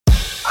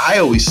I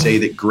always say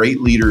that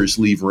great leaders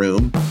leave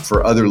room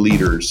for other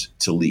leaders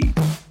to lead.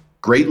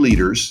 Great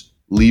leaders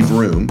leave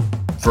room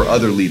for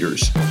other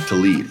leaders to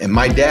lead. And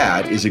my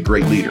dad is a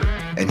great leader,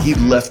 and he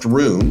left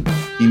room,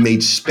 he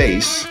made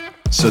space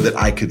so that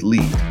I could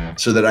lead,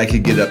 so that I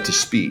could get up to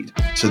speed,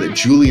 so that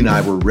Julie and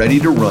I were ready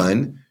to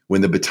run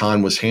when the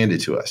baton was handed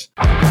to us.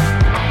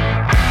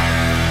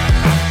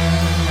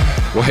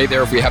 Well, hey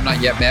there. If we have not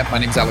yet met, my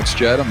name's Alex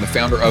Judd. I'm the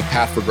founder of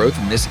Path for Growth,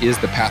 and this is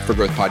the Path for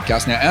Growth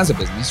podcast. Now, as a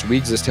business, we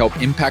exist to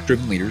help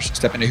impact-driven leaders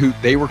step into who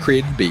they were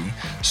created to be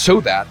so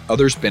that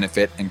others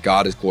benefit and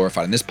God is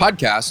glorified. And this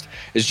podcast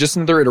is just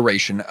another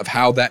iteration of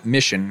how that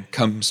mission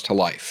comes to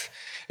life.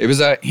 It was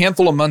a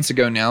handful of months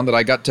ago now that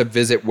I got to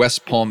visit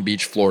West Palm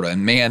Beach, Florida.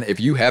 And man, if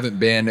you haven't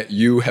been,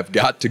 you have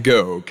got to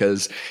go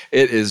because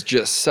it is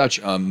just such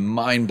a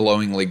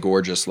mind-blowingly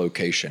gorgeous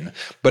location.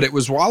 But it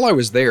was while I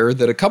was there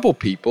that a couple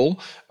people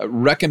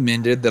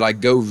recommended that I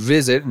go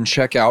visit and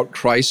check out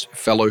Christ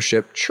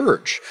Fellowship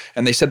Church.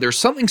 And they said there's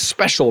something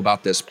special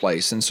about this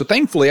place. And so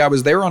thankfully I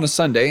was there on a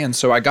Sunday. And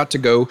so I got to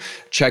go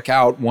check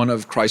out one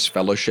of Christ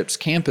Fellowship's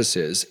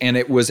campuses. And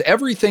it was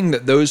everything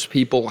that those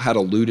people had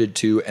alluded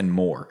to and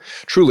more.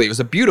 Truly, it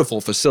was a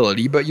beautiful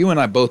facility, but you and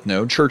I both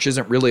know church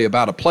isn't really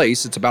about a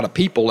place, it's about a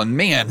people. And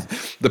man,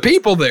 the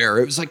people there,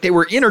 it was like they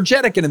were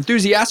energetic and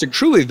enthusiastic.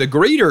 Truly, the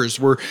greeters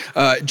were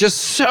just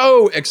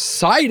so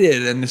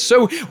excited and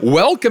so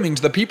welcoming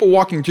to the people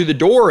walking through the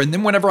door. And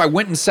then whenever I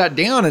went and sat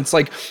down, it's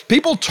like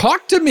people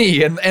talked to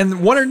me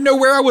and wanted to know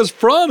where I was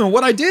from and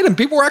what I did. And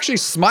people were actually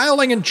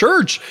smiling in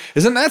church.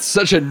 Isn't that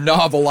such a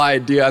novel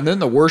idea? And then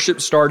the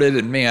worship started,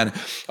 and man,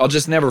 I'll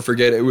just never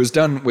forget it. It was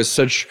done with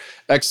such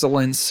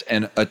excellence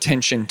and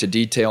attention to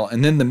detail.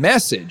 And then the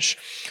message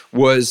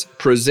was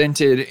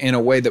presented in a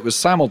way that was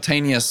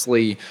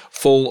simultaneously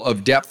full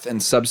of depth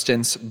and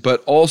substance,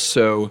 but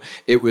also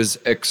it was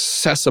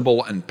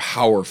accessible and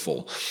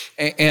powerful.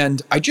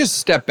 And I just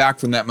stepped back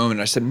from that moment.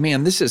 I said,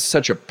 man, this is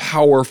such a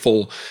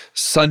powerful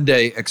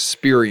Sunday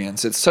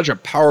experience. It's such a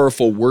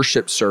powerful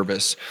worship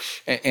service.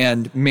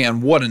 And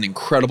man, what an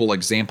incredible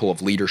example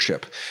of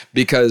leadership.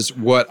 Because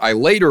what I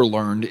later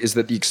learned is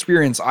that the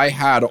experience I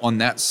had on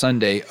that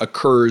Sunday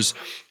occurs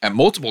at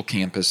multiple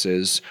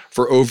campuses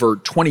for over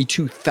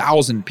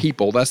 22,000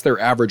 people. That's their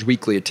average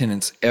weekly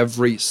attendance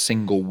every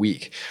single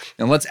week.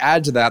 And let's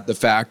add to that the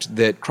fact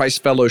that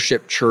Christ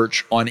Fellowship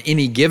Church on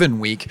any given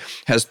week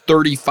has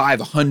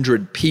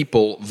 3,500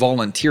 people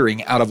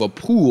volunteering out of a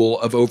pool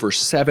of over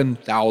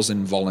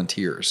 7,000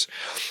 volunteers.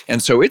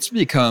 And so it's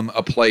become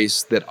a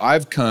place that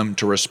I've come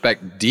to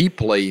respect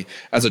deeply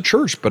as a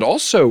church, but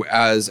also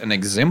as an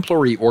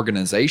exemplary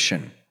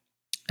organization.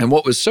 And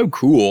what was so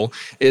cool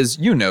is,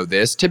 you know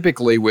this,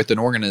 typically with an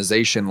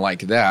organization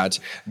like that,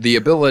 the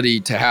ability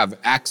to have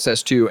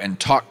access to and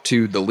talk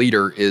to the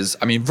leader is,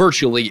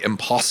 virtually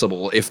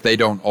impossible if they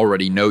don't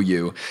already know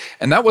you.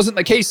 And that wasn't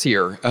the case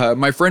here.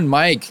 My friend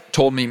Mike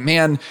told me,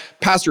 man,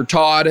 Pastor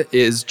Todd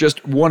is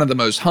just one of the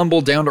most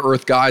humble,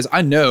 down-to-earth guys.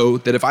 I know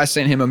that if I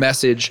sent him a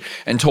message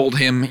and told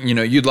him,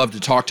 you'd love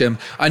to talk to him,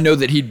 I know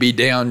that he'd be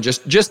down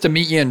just to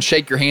meet you and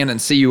shake your hand and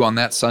see you on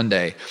that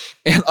Sunday.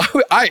 And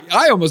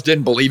I almost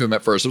didn't believe him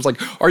at first. I was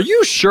like, are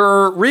you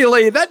sure?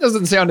 Really? That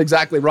doesn't sound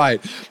exactly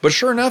right. But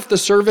sure enough, the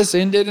service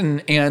ended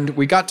and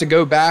we got to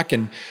go back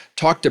and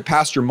talk to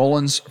Pastor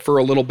Mullins for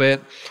a little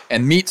bit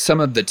and meet some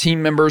of the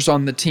team members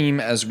on the team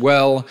as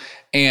well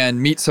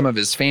and meet some of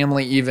his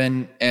family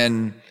even.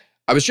 And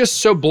I was just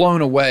so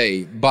blown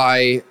away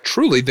by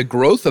truly the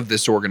growth of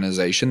this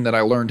organization that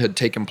I learned had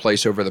taken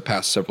place over the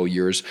past several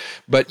years.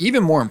 But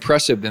even more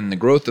impressive than the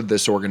growth of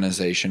this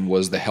organization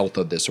was the health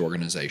of this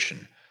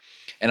organization.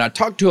 And I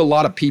talked to a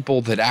lot of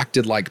people that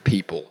acted like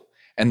people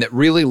and that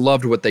really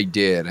loved what they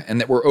did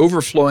and that were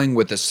overflowing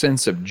with a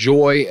sense of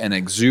joy and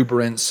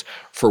exuberance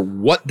for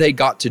what they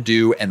got to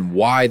do and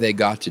why they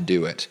got to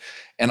do it.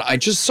 And I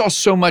just saw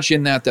so much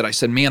in that I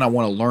said, man, I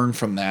want to learn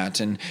from that.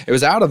 And it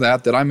was out of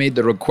that I made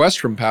the request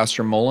from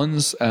Pastor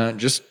Mullins,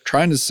 just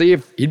trying to see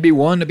if he'd be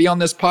willing to be on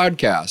this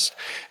podcast.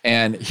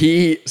 And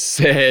he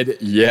said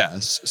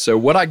yes. So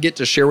what I get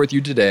to share with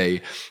you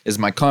today is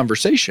my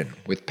conversation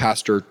with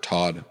Pastor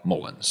Todd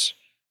Mullins.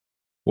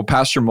 Well,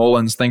 Pastor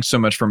Mullins, thanks so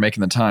much for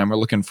making the time. We're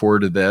looking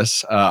forward to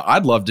this.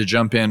 I'd love to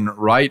jump in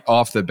right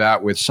off the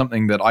bat with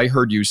something that I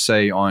heard you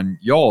say on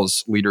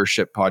y'all's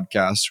leadership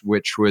podcast,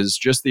 which was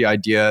just the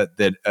idea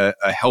that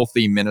a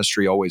healthy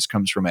ministry always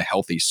comes from a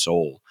healthy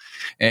soul.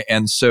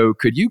 And so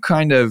could you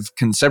kind of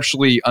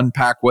conceptually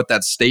unpack what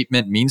that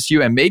statement means to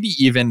you and maybe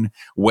even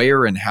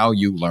where and how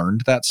you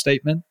learned that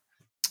statement?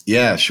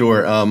 Yeah,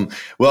 sure.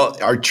 Well,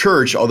 our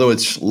church, although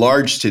it's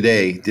large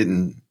today,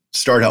 didn't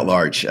start out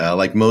large.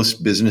 Like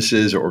most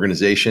businesses or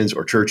organizations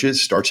or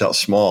churches, starts out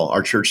small.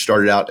 Our church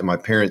started out in my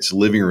parents'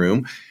 living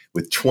room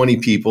with 20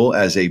 people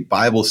as a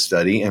Bible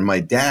study. And my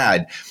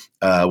dad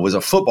was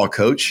a football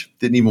coach,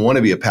 didn't even want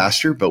to be a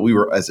pastor, but we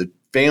were, as a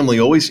family,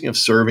 always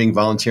serving,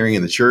 volunteering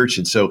in the church.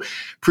 And so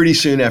pretty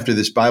soon after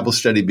this Bible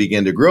study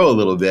began to grow a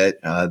little bit,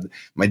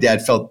 my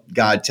dad felt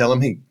God tell him,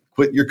 hey,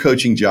 quit your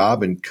coaching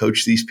job and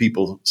coach these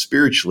people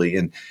spiritually.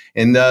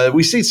 And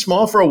we stayed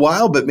small for a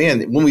while, but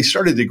man, when we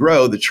started to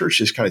grow, the church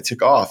just kind of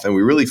took off. And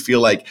we really feel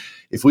like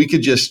if we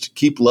could just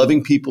keep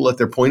loving people at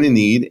their point of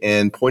need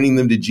and pointing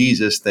them to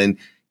Jesus, then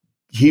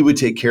he would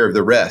take care of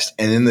the rest.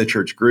 And then the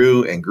church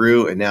grew and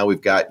grew. And now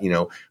we've got,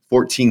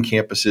 14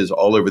 campuses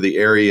all over the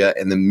area.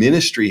 And the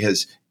ministry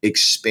has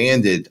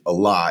expanded a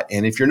lot.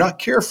 And if you're not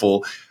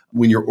careful,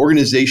 when your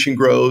organization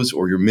grows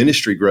or your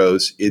ministry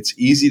grows, it's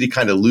easy to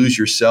kind of lose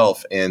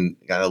yourself and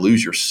kind of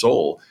lose your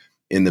soul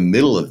in the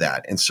middle of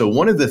that. And so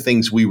one of the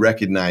things we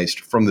recognized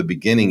from the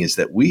beginning is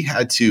that we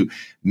had to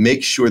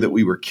make sure that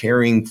we were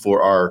caring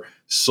for our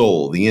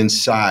soul, the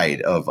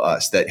inside of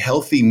us, that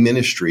healthy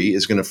ministry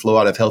is going to flow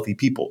out of healthy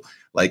people.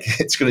 Like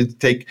it's going to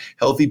take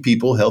healthy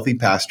people, healthy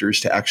pastors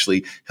to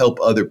actually help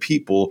other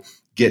people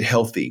get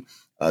healthy.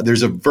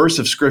 There's a verse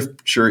of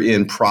scripture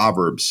in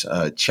Proverbs,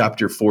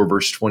 chapter 4,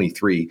 verse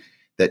 23,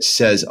 that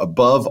says,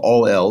 above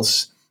all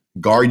else,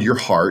 guard your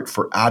heart,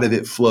 for out of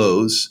it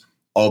flows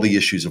all the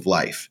issues of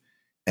life.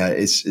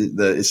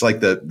 It's like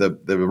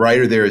the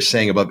writer there is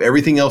saying, above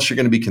everything else you're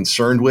going to be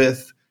concerned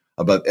with,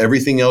 above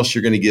everything else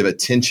you're going to give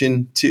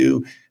attention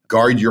to,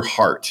 guard your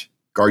heart,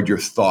 guard your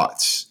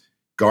thoughts,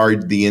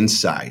 guard the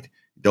inside.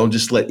 Don't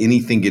just let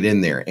anything get in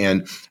there.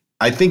 And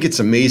I think it's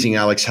amazing,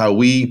 Alex, how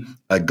we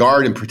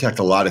guard and protect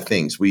a lot of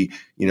things.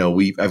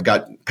 I've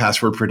got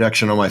password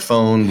protection on my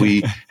phone.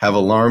 We have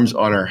alarms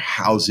on our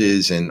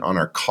houses and on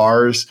our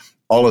cars.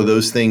 All of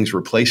those things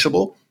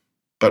replaceable.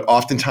 But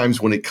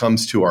oftentimes when it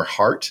comes to our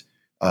heart,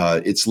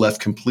 it's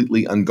left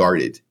completely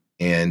unguarded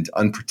and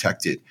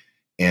unprotected.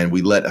 And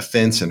we let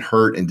offense and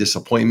hurt and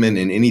disappointment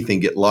and anything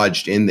get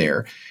lodged in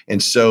there.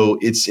 And so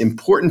it's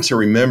important to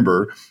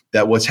remember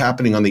that what's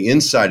happening on the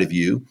inside of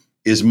you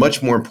is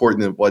much more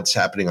important than what's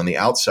happening on the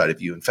outside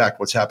of you. In fact,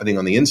 what's happening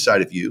on the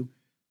inside of you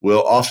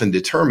will often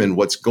determine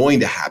what's going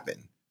to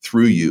happen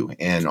through you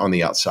and on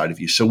the outside of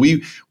you. So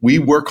we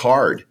work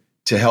hard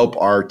to help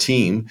our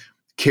team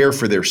care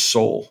for their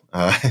soul.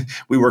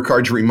 We work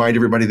hard to remind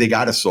everybody they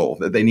got a soul,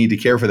 that they need to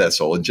care for that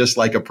soul. And just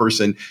like a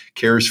person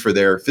cares for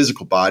their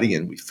physical body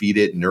and we feed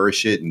it,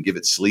 nourish it, and give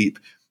it sleep,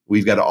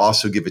 we've got to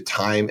also give it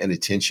time and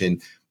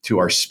attention to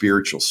our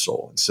spiritual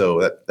soul. And so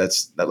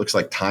that looks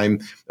like time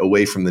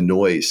away from the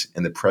noise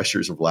and the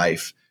pressures of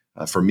life.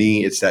 For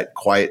me, it's that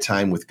quiet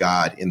time with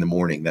God in the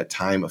morning, that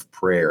time of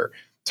prayer,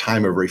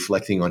 time of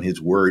reflecting on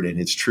his word and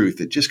his truth.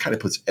 That just kind of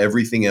puts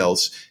everything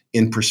else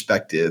in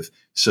perspective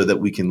so that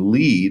we can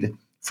lead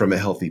from a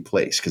healthy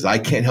place. Because I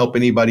can't help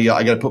anybody else.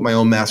 I got to put my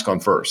own mask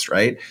on first,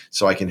 right?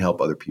 So I can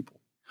help other people.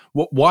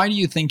 Well, why do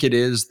you think it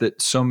is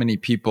that so many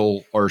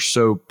people are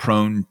so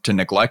prone to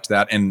neglect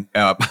that? And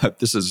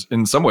this is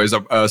in some ways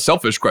a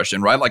selfish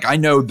question, right? Like I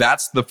know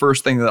that's the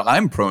first thing that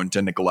I'm prone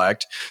to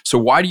neglect. So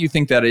why do you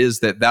think that is,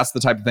 that that's the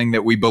type of thing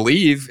that we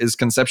believe is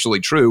conceptually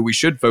true? We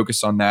should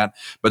focus on that,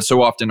 but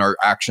so often our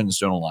actions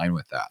don't align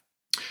with that.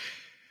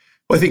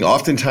 Well, I think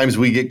oftentimes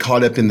we get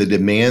caught up in the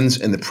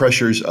demands and the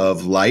pressures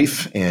of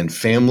life and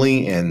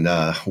family and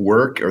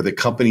work or the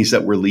companies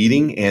that we're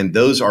leading. And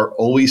those are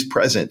always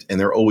present and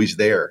they're always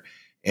there.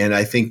 And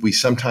I think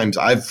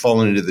I've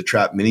fallen into the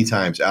trap many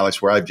times,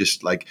 Alex, where I've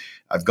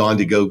gone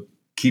to go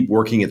keep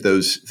working at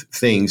those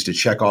things to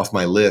check off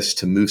my list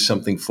to move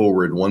something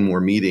forward, one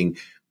more meeting.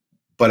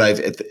 But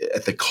I've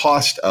at the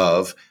cost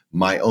of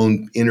my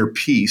own inner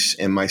peace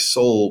and my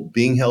soul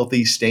being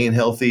healthy, staying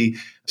healthy.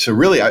 So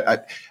really,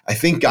 I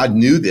think God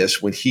knew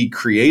this when he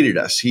created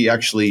us. He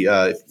actually,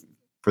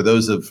 for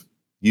those of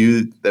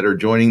you that are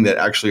joining that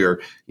actually are,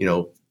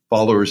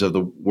 followers of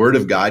the word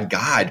of God,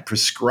 God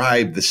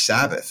prescribed the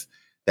Sabbath,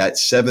 that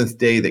seventh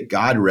day that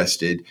God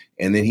rested.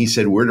 And then he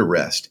said, we're to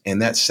rest. And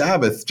that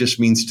Sabbath just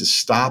means to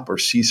stop or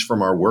cease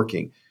from our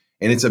working.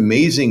 And it's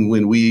amazing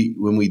when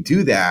we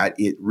do that,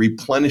 it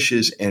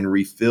replenishes and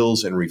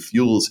refills and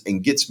refuels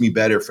and gets me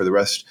better for the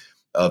rest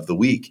of the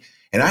week.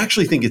 And I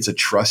actually think it's a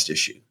trust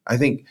issue. I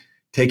think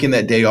taking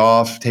that day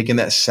off, taking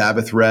that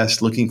Sabbath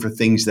rest, looking for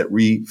things that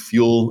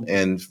refuel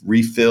and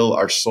refill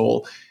our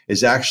soul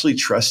is actually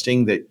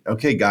trusting that,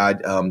 okay,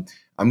 God, I'm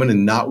going to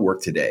not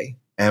work today.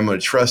 And I'm going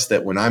to trust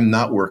that when I'm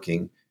not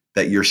working,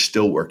 that you're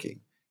still working.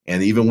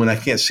 And even when I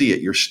can't see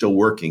it, you're still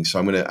working. So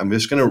I'm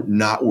just going to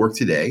not work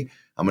today.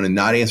 I'm going to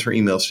not answer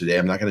emails today.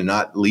 I'm not going to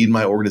not lead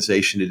my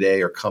organization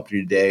today or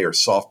company today or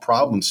solve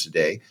problems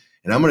today.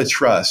 And I'm going to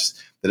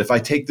trust that if I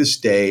take this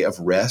day of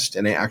rest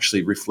and I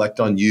actually reflect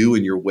on you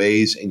and your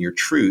ways and your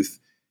truth,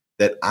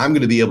 that I'm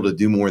going to be able to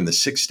do more in the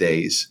 6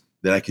 days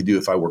than I could do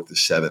if I worked the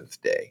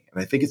seventh day.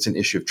 And I think it's an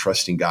issue of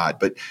trusting God.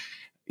 But,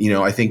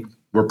 I think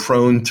we're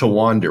prone to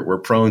wander. We're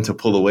prone to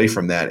pull away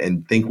from that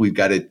and think we've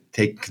got to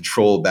take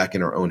control back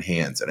in our own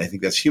hands. And I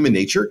think that's human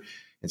nature.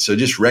 And so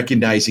just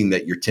recognizing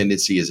that your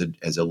tendency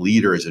as a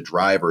leader, as a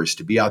driver, is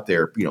to be out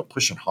there,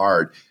 pushing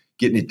hard,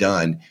 getting it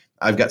done.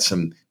 I've got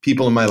some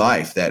people in my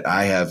life that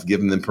I have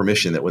given them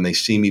permission that when they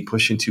see me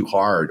pushing too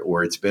hard,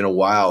 or it's been a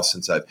while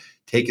since I've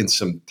taken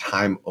some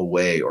time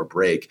away or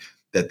break,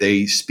 that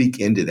they speak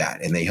into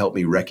that and they help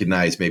me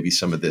recognize maybe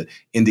some of the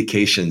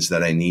indications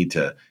that I need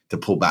to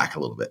pull back a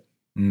little bit.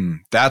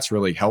 That's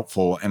really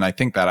helpful. And I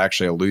think that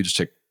actually alludes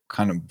to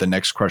kind of the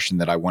next question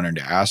that I wanted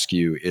to ask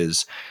you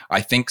is,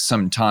 I think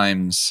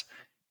sometimes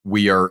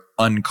we are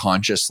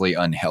unconsciously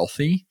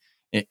unhealthy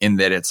in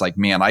that it's like,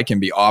 man, I can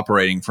be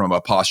operating from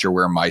a posture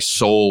where my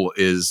soul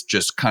is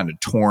just kind of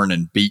torn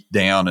and beat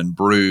down and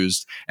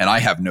bruised, and I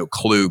have no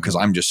clue because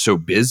I'm just so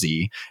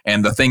busy.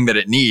 And the thing that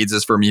it needs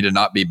is for me to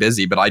not be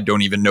busy, but I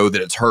don't even know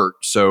that it's hurt.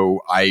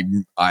 So I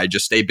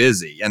just stay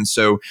busy. And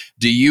so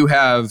do you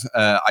have,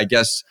 I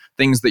guess,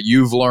 things that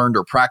you've learned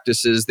or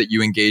practices that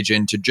you engage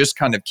in to just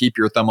kind of keep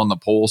your thumb on the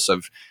pulse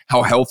of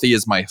how healthy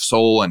is my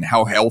soul and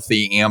how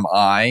healthy am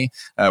I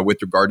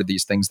with regard to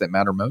these things that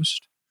matter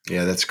most?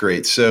 Yeah, that's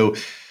great. So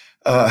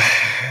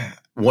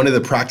one of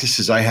the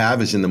practices I have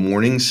is in the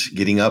mornings,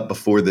 getting up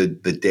before the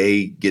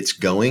day gets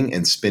going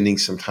and spending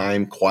some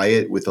time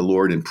quiet with the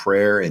Lord in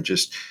prayer and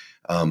just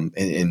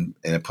and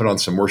I put on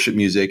some worship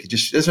music. It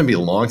just doesn't be a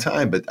long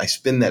time, but I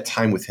spend that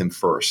time with him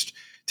first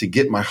to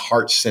get my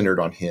heart centered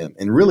on him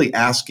and really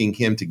asking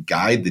him to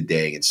guide the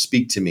day and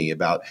speak to me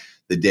about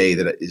the day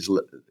that is,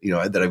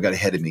 that I've got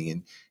ahead of me.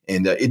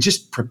 And it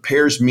just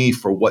prepares me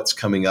for what's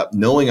coming up,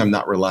 knowing I'm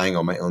not relying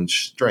on my own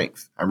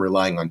strength. I'm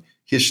relying on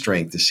his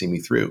strength to see me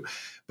through.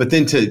 But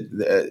then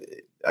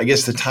I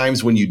guess the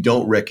times when you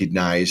don't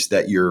recognize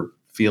that you're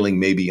feeling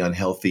maybe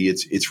unhealthy,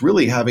 it's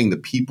really having the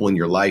people in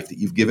your life that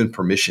you've given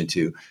permission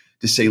to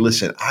say,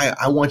 listen,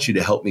 I want you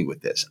to help me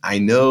with this. I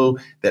know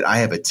that I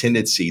have a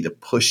tendency to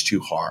push too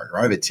hard, or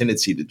I have a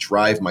tendency to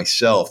drive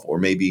myself or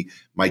maybe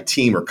my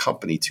team or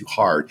company too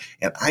hard.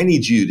 And I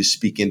need you to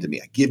speak into me.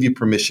 I give you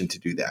permission to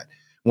do that.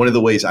 One of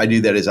the ways I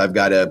do that is I've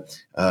got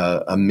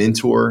a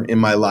mentor in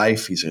my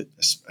life. He's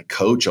a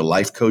coach, a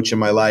life coach in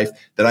my life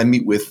that I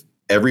meet with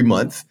every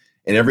month.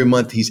 And every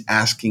month he's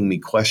asking me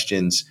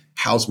questions.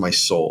 How's my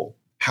soul?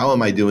 How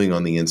am I doing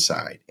on the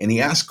inside? And he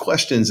asks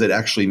questions that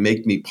actually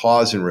make me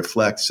pause and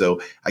reflect.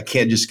 So I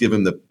can't just give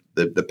him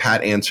the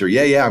pat answer.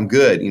 Yeah, I'm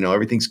good.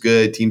 Everything's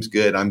good. Team's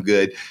good. I'm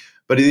good.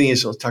 But the thing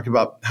is, let's talk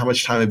about how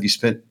much time have you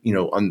spent,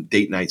 on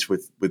date nights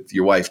with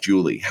your wife,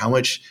 Julie? How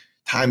much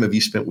time have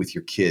you spent with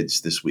your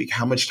kids this week?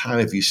 How much time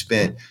have you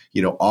spent,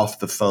 off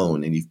the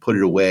phone and you've put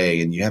it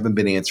away and you haven't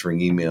been answering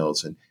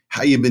emails, and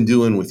how you've been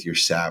doing with your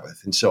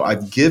Sabbath? And so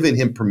I've given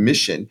him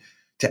permission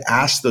to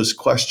ask those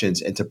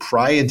questions and to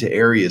pry into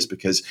areas,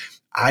 because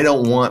I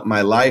don't want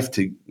my life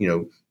to,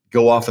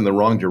 go off in the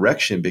wrong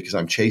direction because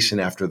I'm chasing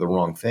after the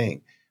wrong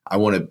thing. I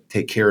want to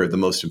take care of the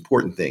most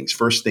important things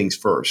first.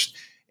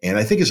 And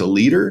I think as a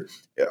leader,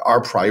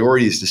 our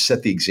priority is to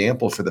set the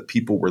example for the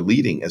people we're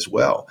leading as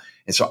well.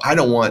 And so I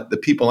don't want the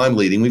people I'm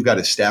leading, we've got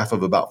a staff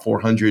of about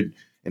 400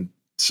 and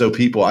so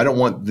people. I don't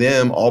want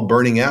them all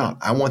burning out.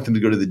 I want them to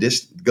go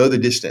the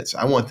distance.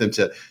 I want them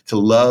to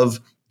love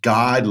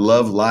God,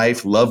 love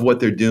life, love what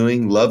they're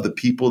doing, love the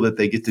people that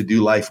they get to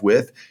do life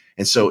with.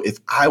 And so if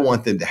I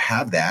want them to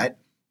have that,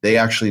 they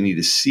actually need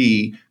to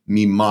see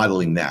me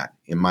modeling that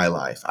in my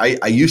life.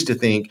 I used to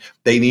think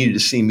they needed to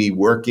see me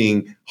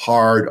working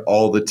hard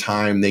all the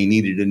time. They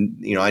needed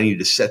to, I needed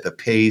to set the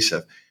pace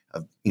of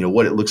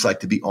what it looks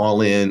like to be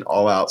all in,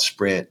 all out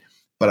sprint.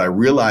 But I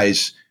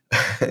realize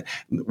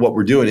what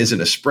we're doing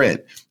isn't a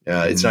sprint.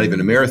 It's not even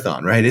a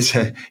marathon, right? It's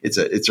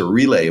a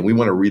relay, and we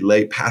want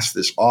to pass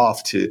this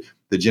off to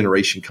the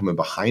generation coming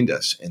behind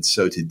us. And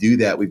so to do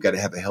that, we've got to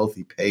have a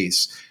healthy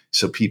pace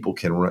so people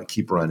can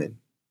keep running.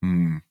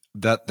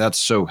 That's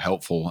so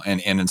helpful.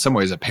 And in some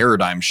ways, a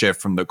paradigm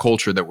shift from the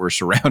culture that we're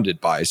surrounded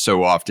by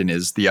so often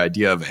is the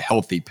idea of a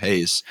healthy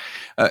pace.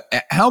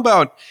 How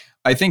about,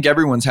 I think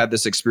everyone's had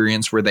this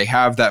experience where they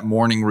have that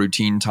morning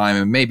routine time,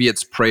 and maybe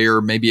it's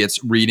prayer, maybe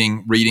it's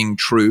reading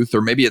truth,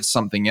 or maybe it's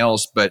something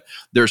else. But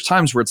there's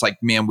times where it's like,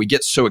 man, we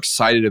get so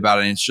excited about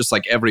it. And it's just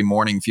like every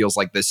morning feels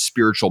like this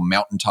spiritual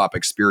mountaintop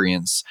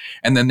experience.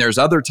 And then there's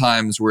other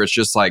times where it's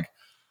just like,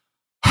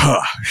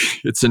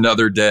 it's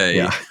another day.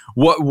 Yeah.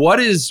 What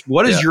is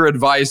your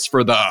advice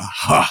for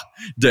the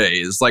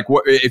days? Like,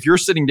 if you're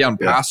sitting down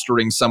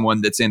pastoring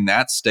someone that's in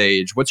that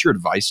stage, what's your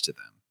advice to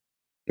them?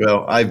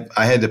 Well,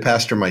 I had to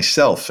pastor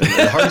myself, and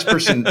the hardest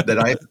person that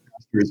I have to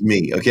pastor is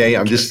me. Okay,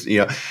 I'm just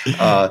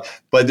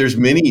but there's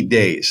many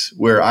days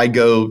where I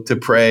go to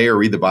pray or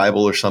read the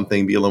Bible or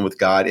something, be alone with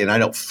God, and I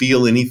don't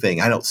feel anything.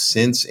 I don't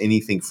sense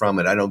anything from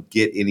it. I don't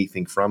get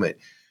anything from it.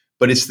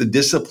 But it's the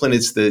discipline.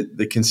 It's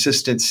the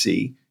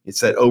consistency.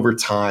 It's that over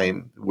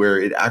time where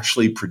it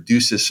actually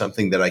produces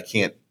something that I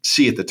can't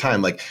see at the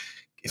time. Like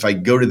if I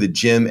go to the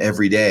gym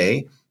every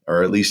day,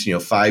 or at least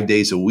 5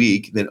 days a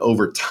week, then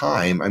over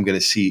time, I'm going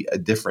to see a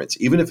difference,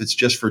 even if it's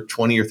just for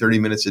 20 or 30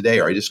 minutes a day,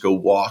 or I just go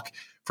walk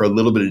for a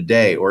little bit a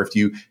day. Or if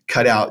you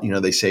cut out,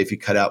 they say if you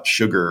cut out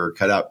sugar or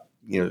cut out,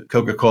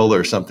 Coca-Cola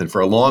or something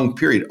for a long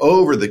period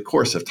over the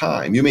course of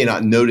time, you may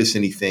not notice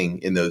anything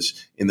in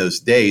those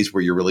days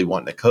where you're really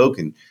wanting a Coke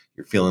and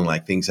you're feeling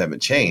like things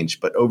haven't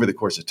changed. But over the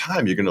course of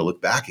time, you're going to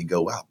look back and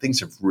go, wow, things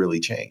have really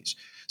changed.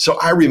 So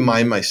I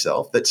remind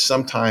myself that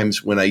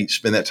sometimes when I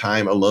spend that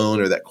time alone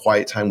or that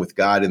quiet time with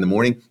God in the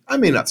morning, I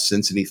may not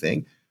sense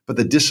anything, but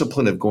the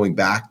discipline of going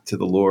back to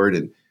the Lord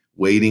and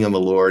waiting on the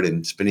Lord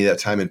and spending that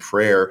time in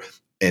prayer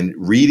and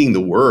reading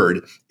the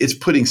word, it's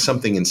putting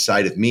something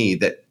inside of me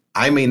that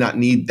I may not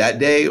need that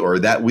day or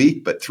that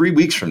week, but 3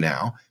 weeks from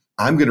now,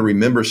 I'm going to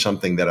remember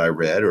something that I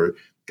read, or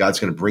God's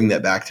going to bring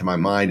that back to my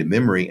mind and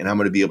memory, and I'm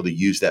going to be able to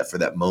use that for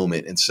that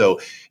moment. And so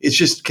it's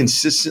just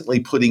consistently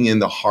putting in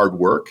the hard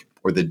work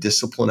or the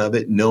discipline of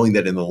it, knowing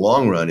that in the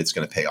long run, it's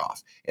going to pay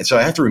off. And so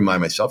I have to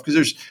remind myself, because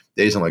there's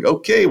days I'm like,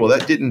 okay, well,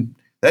 that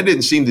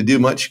didn't seem to do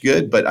much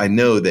good, but I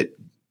know that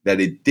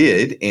it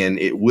did, and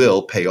it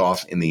will pay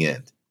off in the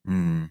end.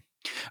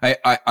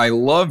 I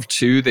love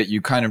too that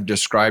you kind of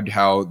described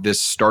how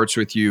this starts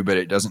with you, but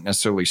it doesn't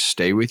necessarily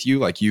stay with you.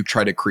 Like you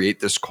try to create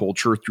this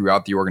culture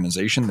throughout the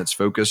organization that's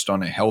focused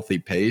on a healthy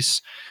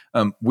pace.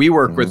 We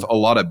work with a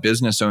lot of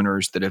business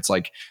owners that it's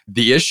like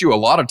the issue a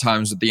lot of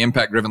times with the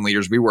impact-driven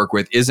leaders we work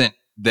with isn't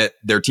that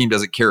their team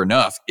doesn't care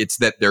enough. It's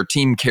that their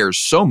team cares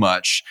so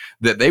much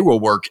that they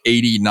will work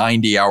 80,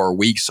 90-hour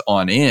weeks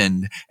on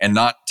end and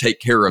not take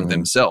care of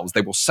themselves.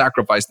 They will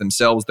sacrifice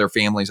themselves, their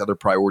families, other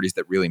priorities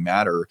that really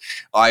matter.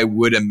 I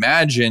would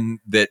imagine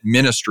that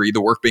ministry,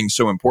 the work being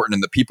so important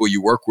and the people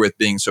you work with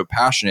being so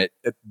passionate,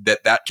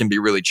 that can be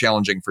really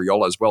challenging for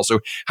y'all as well.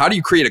 So how do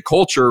you create a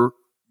culture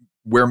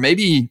where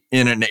maybe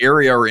in an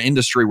area or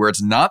industry where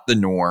it's not the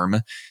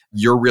norm,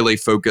 you're really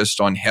focused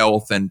on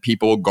health and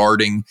people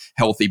guarding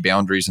healthy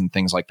boundaries and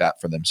things like that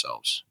for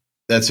themselves?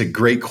 That's a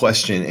great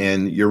question.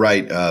 And you're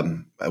right.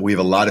 We have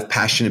a lot of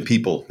passionate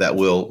people that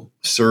will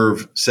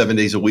serve 7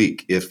 days a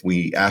week if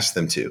we ask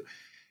them to.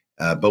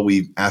 But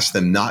we ask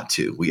them not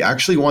to. We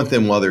actually want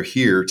them while they're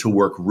here to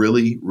work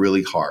really,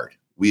 really hard.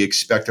 We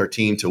expect our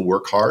team to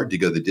work hard, to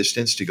go the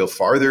distance, to go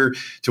farther,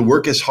 to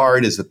work as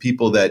hard as the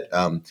people that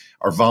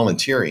are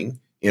volunteering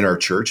in our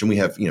church. And we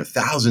have,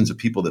 thousands of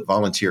people that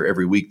volunteer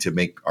every week to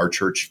make our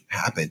church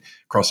happen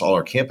across all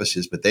our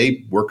campuses. But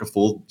they work a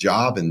full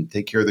job and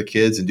take care of their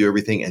kids and do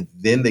everything. And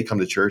then they come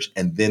to church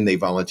and then they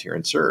volunteer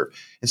and serve.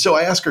 And so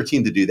I ask our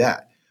team to do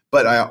that.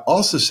 But I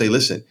also say,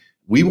 listen,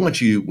 we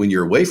want you, when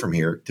you're away from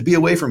here, to be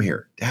away from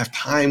here, to have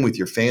time with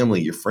your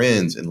family, your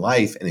friends, and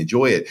life, and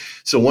enjoy it.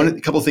 So a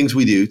couple of things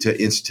we do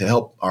to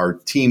help our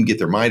team get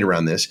their mind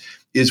around this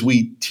is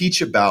we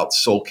teach about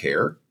soul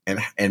care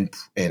and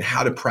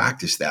how to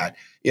practice that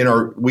in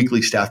our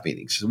weekly staff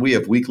meetings. So we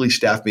have weekly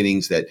staff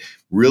meetings that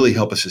really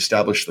help us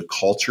establish the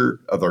culture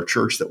of our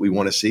church that we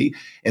want to see.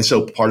 And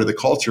so part of the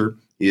culture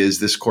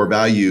is this core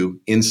value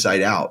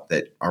inside out,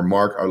 that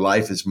our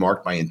life is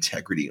marked by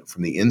integrity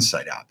from the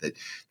inside out,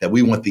 that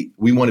we want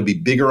to be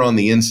bigger on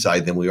the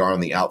inside than we are on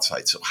the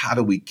outside. So how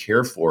do we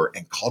care for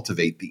and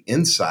cultivate the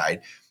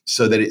inside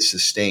so that it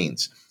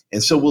sustains?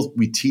 And so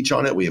we teach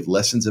on it. We have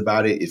lessons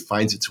about it. It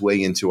finds its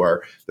way into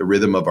the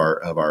rhythm of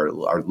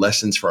our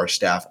lessons for our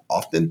staff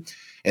often.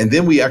 And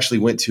then we actually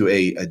went to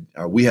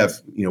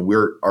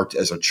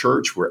as a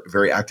church, we're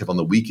very active on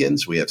the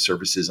weekends. We have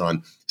services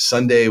on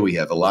Sunday. We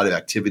have a lot of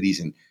activities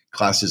and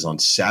classes on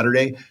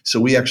Saturday.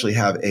 So we actually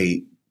have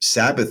a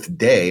Sabbath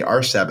day.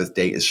 Our Sabbath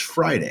day is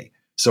Friday.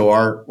 So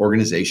our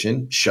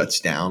organization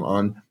shuts down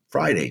on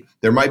Friday.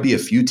 There might be a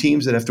few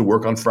teams that have to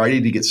work on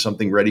Friday to get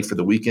something ready for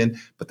the weekend,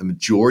 but the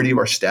majority of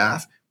our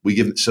staff, we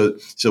did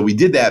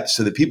that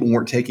so that people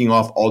weren't taking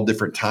off all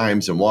different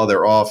times. And while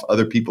they're off,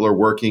 other people are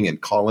working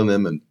and calling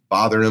them and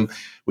bothering them.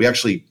 We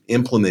actually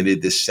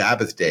implemented this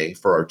Sabbath day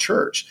for our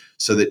church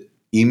so that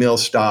emails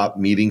stop,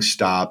 meetings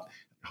stop,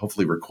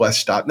 hopefully requests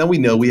stop. Now we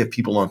know we have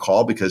people on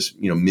call because,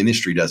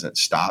 ministry doesn't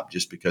stop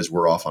just because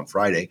we're off on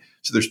Friday.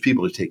 So there's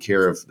people to take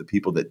care of the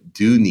people that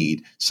do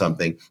need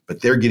something,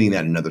 but they're getting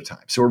that another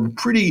time. So we're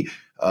pretty,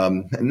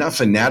 not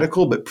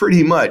fanatical, but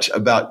pretty much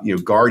about,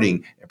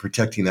 guarding and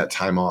protecting that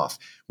time off.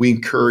 We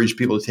encourage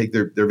people to take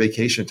their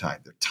vacation time,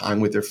 their time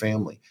with their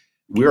family.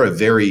 We're a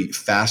very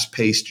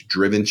fast-paced,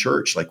 driven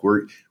church. Like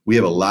we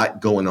have a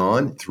lot going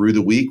on through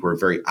the week. We're a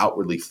very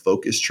outwardly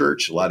focused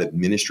church, a lot of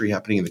ministry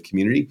happening in the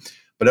community.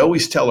 But I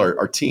always tell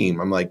our team,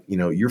 I'm like,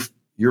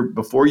 you're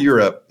before you're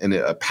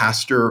a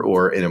pastor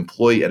or an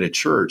employee at a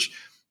church,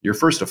 you're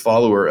first a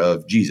follower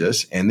of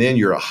Jesus, and then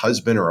you're a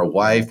husband or a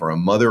wife or a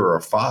mother or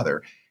a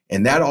father.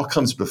 And that all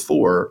comes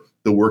before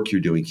the work you're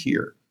doing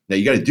here. Now,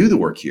 you got to do the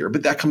work here,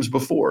 but that comes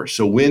before.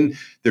 So when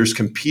there's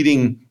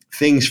competing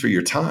things for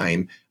your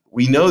time,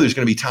 we know there's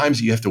going to be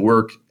times you have to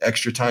work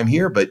extra time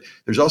here, but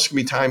there's also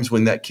going to be times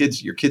when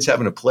your kid's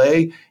having a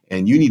play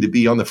and you need to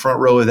be on the front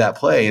row of that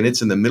play, and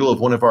it's in the middle of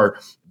one of our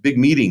big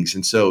meetings.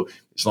 And so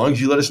as long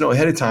as you let us know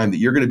ahead of time that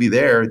you're going to be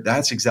there,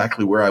 that's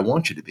exactly where I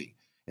want you to be.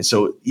 And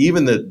so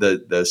even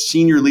the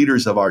senior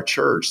leaders of our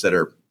church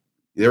they're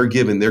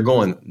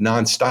going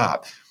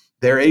nonstop,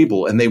 they're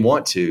able and they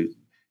want to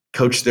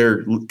coach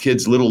their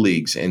kids' little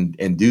leagues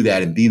and do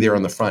that and be there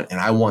on the front. And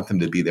I want them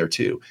to be there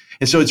too.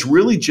 And so it's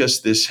really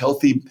just this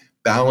healthy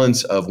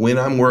balance of when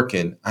I'm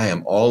working, I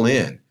am all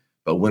in.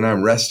 But when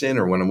I'm resting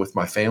or when I'm with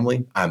my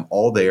family, I'm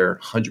all there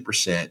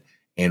 100%.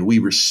 And we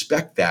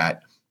respect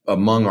that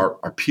among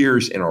our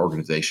peers in our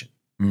organization.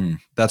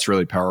 That's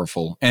really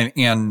powerful.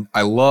 And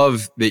I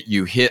love that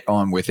you hit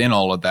on within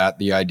all of that,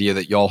 the idea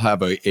that y'all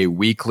have a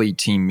weekly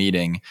team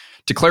meeting.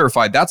 To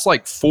clarify, that's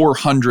like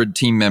 400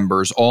 team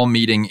members all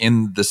meeting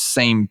in the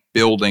same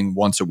building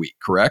once a week,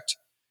 correct?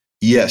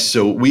 Yes.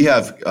 So we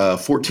have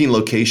 14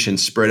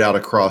 locations spread out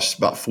across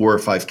about 4 or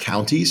 5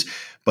 counties.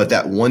 But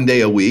that one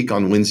day a week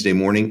on Wednesday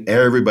morning,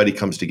 everybody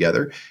comes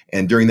together.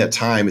 And during that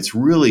time, it's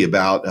really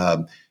about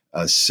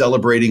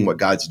celebrating what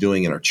God's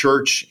doing in our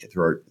church,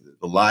 through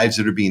the lives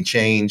that are being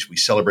changed. We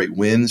celebrate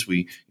wins.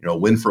 A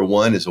win for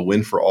one is a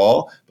win for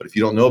all. But if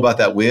you don't know about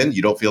that win,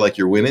 you don't feel like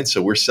you're winning.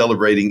 So we're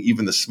celebrating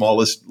even the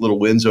smallest little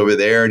wins over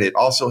there. And it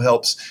also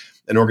helps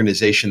an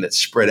organization that's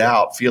spread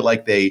out feel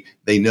like they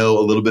know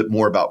a little bit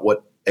more about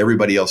what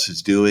everybody else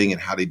is doing and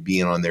how they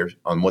be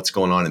on what's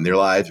going on in their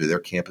lives or their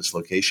campus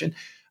location.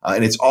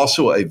 And it's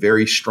also a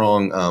very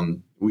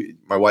strong,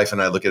 my wife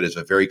and I look at it as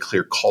a very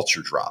clear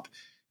culture drop.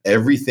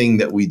 Everything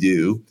that we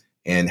do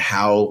and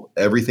how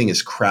everything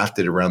is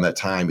crafted around that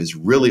time is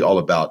really all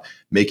about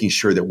making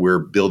sure that we're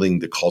building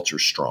the culture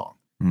strong.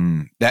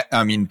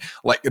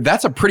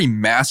 That's a pretty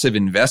massive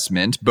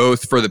investment,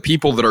 both for the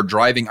people that are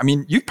driving. I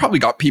mean, you've probably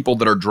got people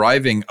that are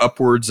driving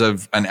upwards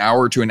of an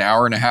hour to an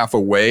hour and a half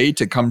away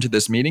to come to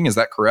this meeting. Is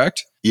that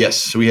correct? Yes.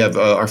 So we have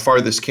our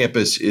farthest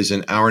campus is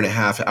an hour and a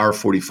half, hour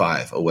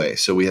 45 away.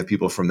 So we have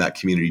people from that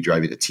community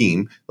driving a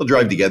team. They'll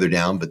drive together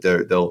down, but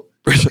they'll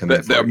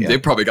they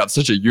probably got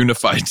such a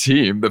unified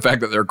team. The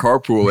fact that they're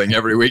carpooling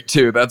every week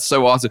too, that's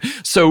so awesome.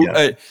 So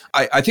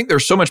I think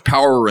there's so much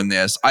power in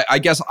this. I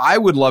guess I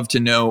would love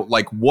to know,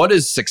 like, what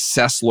does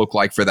success look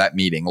like for that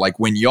meeting? Like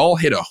when y'all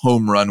hit a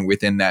home run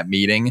within that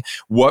meeting,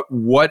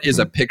 what is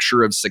a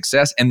picture of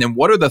success? And then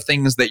what are the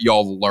things that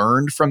y'all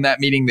learned from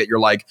that meeting that you're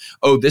like,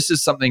 oh, this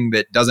is something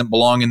that doesn't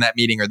belong in that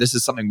meeting, or this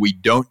is something we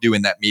don't do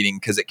in that meeting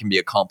because it can be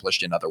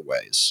accomplished in other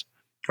ways?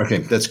 Okay,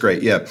 that's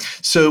great. Yeah.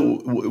 So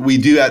we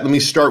do that. Let me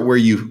start where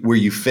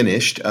you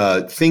finished.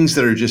 Things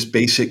that are just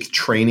basic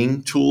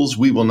training tools,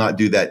 we will not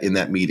do that in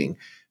that meeting.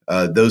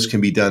 Those can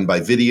be done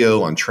by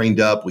video on Trained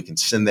Up. We can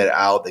send that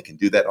out. They can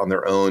do that on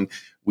their own.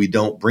 We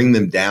don't bring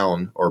them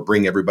down or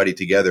bring everybody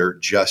together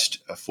just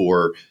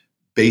for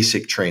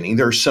basic training.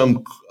 There's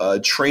some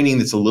training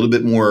that's a little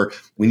bit more,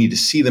 we need to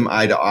see them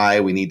eye to eye.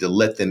 We need to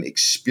let them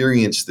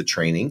experience the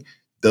training.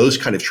 Those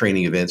kind of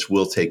training events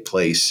will take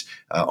place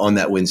on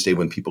that Wednesday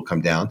when people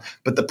come down.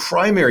 But the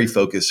primary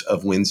focus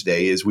of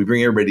Wednesday is we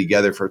bring everybody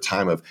together for a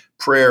time of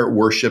prayer,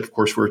 worship. Of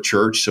course, we're a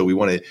church, so we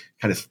want to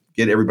kind of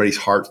get everybody's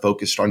heart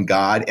focused on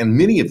God. And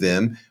many of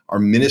them are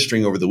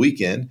ministering over the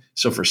weekend.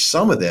 So for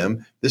some of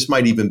them, this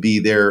might even be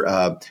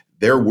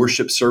their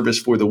worship service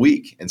for the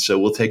week. And so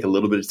we'll take a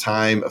little bit of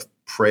time of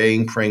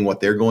praying what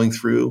they're going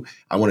through.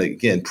 I want to,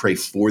 again, pray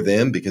for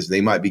them because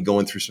they might be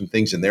going through some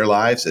things in their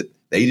lives that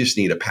they just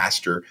need a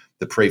pastor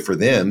to pray for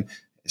them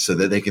so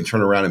that they can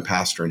turn around and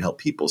pastor and help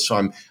people. So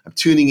I'm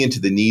tuning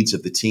into the needs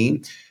of the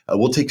team.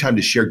 We'll take time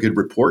to share good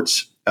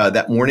reports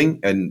that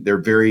morning. And they're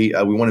we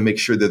want to make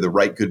sure they're the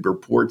right good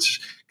reports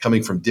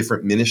coming from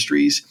different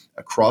ministries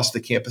across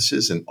the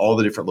campuses and all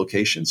the different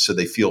locations so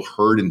they feel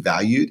heard and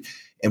valued.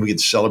 And we can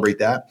celebrate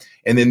that.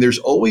 And then there's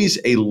always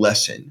a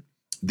lesson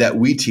that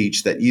we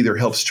teach that either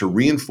helps to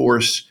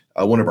reinforce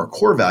one of our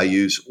core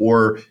values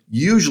or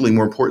usually,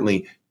 more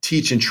importantly,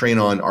 teach and train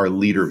on our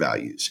leader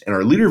values. And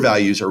our leader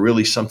values are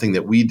really something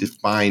that we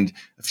defined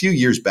a few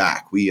years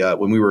back.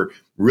 When we were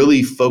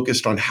really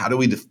focused on how do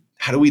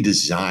we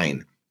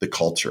design the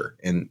culture.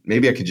 And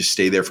maybe I could just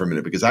stay there for a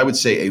minute because I would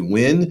say a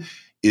win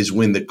is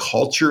when the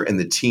culture and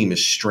the team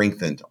is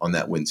strengthened on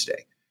that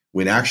Wednesday.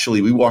 When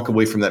actually we walk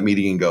away from that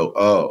meeting and go,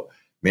 oh,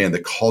 man,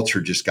 the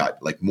culture just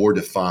got like more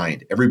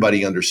defined.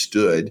 Everybody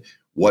understood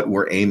what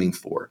we're aiming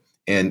for.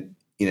 And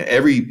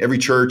every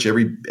church,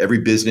 every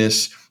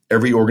business,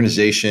 every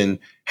organization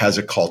has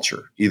a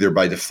culture, either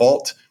by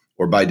default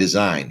or by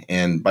design.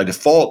 And by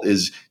default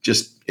is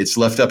just, it's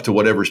left up to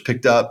whatever's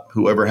picked up,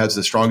 whoever has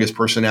the strongest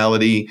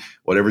personality,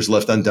 whatever's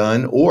left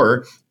undone,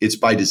 or it's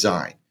by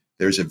design.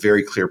 There's a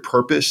very clear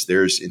purpose,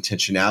 there's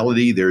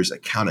intentionality, there's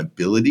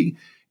accountability.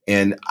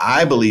 And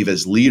I believe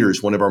as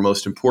leaders, one of our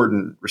most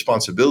important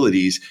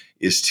responsibilities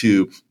is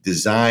to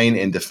design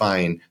and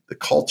define the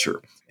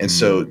culture. And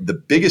so the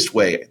biggest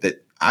way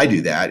that I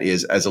do that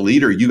is as a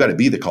leader, you got to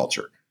be the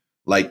culture.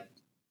 Like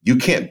you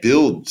can't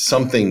build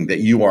something that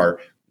you are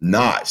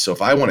not. So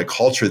if I want a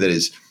culture that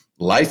is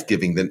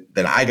life-giving, then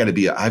I've got to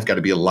be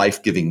a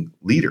life-giving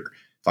leader.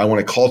 If I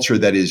want a culture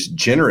that is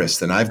generous,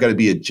 then I've got to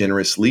be a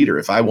generous leader.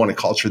 If I want a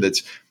culture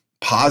that's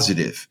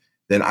positive,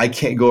 then I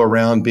can't go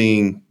around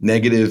being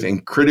negative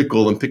and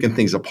critical and picking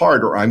things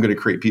apart, or I'm going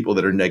to create people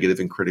that are negative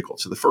and critical.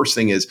 So the first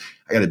thing is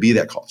I got to be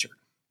that culture.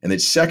 And then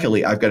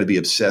secondly, I've got to be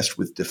obsessed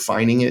with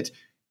defining it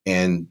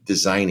and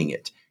designing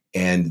it.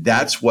 And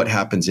that's what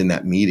happens in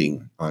that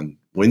meeting on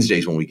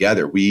Wednesdays when we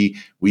gather. We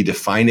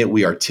define it,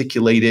 we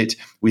articulate it,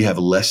 we have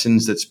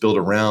lessons that's built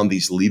around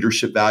these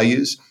leadership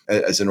values.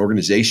 As an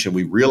organization,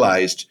 we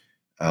realized,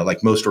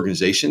 like most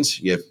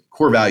organizations, you have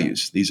core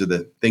values. These are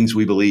the things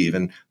we believe.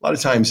 And a lot of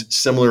times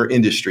similar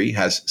industry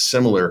has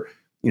similar,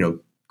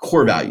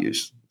 core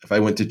values. If If I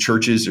went to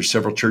churches, there's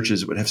several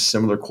churches that would have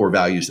similar core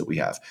values that we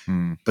have.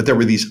 Mm. But there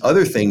were these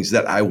other things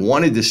that I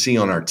wanted to see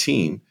on our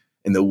team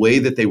and the way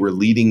that they were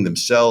leading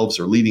themselves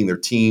or leading their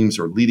teams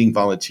or leading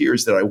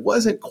volunteers that I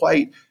wasn't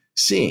quite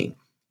seeing.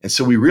 And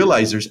so we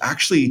realized there's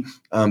actually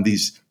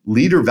these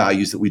leader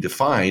values that we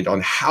defined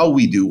on how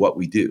we do what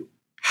we do,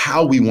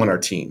 how we want our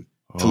team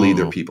to lead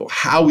their people,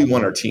 how we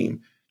want our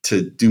team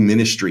to do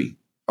ministry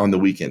on the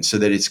weekend so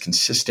that it's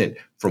consistent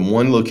from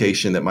one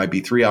location that might be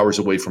 3 hours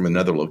away from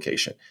another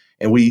location.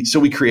 And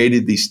we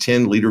created these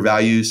 10 leader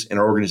values in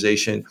our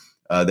organization.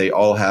 They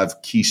all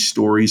have key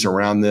stories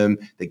around them.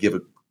 They give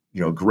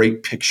a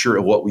great picture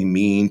of what we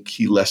mean,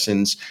 key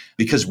lessons,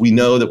 because we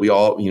know that we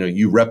all,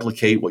 you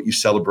replicate what you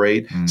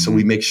celebrate. Mm-hmm. So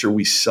we make sure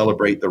we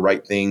celebrate the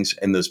right things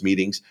in those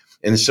meetings.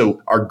 And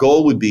so our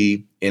goal would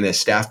be in a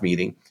staff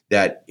meeting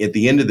that at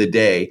the end of the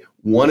day,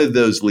 one of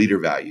those leader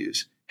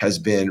values has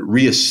been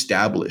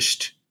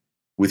reestablished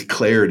with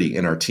clarity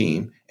in our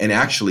team. And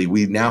actually,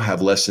 we now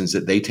have lessons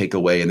that they take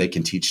away and they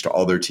can teach to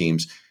all their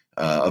teams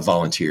of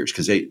volunteers,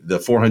 because the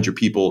 400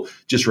 people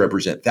just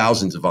represent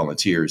thousands of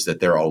volunteers that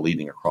they're all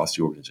leading across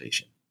the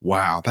organization.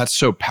 Wow, that's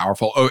so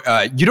powerful.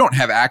 You don't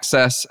have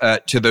access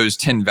to those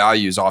 10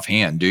 values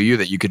offhand, do you?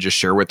 That you could just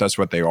share with us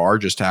what they are,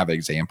 just to have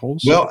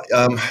examples? Well,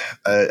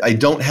 I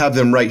don't have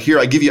them right here.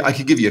 I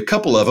could give you a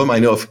couple of them. I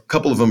know a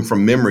couple of them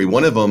from memory.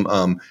 One of them,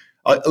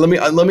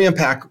 let me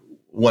unpack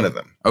one of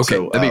them. Okay,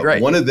 so, that'd be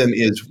great. One of them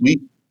is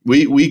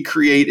we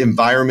create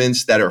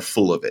environments that are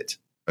full of it.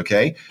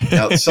 Okay.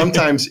 Now,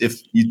 sometimes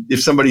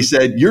if somebody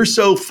said you're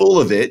so full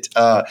of it,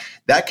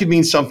 that could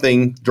mean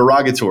something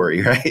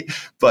derogatory, right?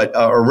 But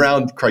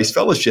around Christ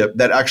Fellowship,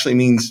 that actually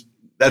means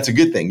that's a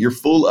good thing. You're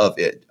full of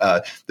it.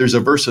 There's a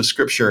verse of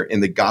scripture in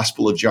the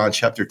Gospel of John,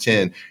 chapter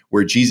 10,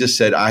 where Jesus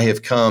said, "I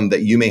have come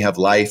that you may have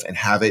life and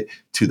have it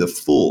to the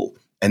full."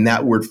 And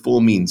that word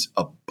full means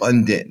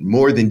abundant,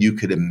 more than you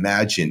could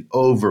imagine,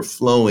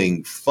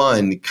 overflowing,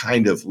 fun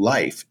kind of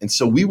life. And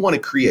so we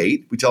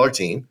tell our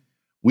team,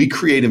 we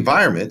create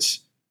environments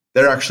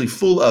that are actually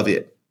full of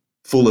it,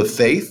 full of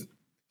faith,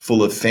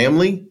 full of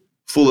family,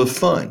 full of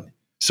fun.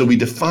 So we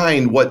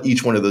define what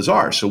each one of those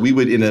are. So we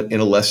would, in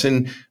a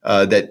lesson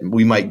that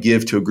we might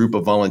give to a group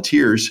of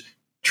volunteers,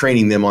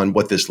 training them on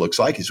what this looks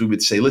like, is we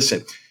would say,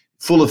 listen,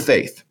 full of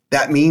faith.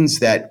 That means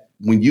that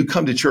when you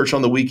come to church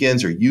on the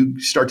weekends or you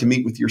start to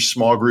meet with your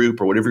small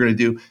group or whatever you're going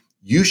to do,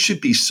 you should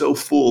be so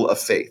full of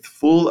faith,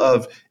 full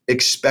of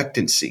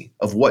expectancy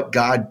of what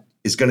God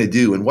is going to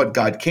do and what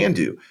God can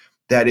do,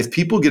 that if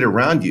people get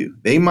around you,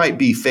 they might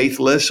be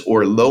faithless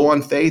or low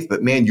on faith,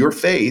 but man, your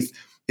faith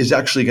is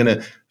actually going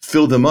to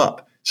fill them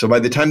up. So by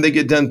the time they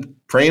get done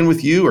praying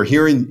with you or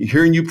hearing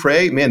you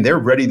pray, man, they're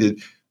ready to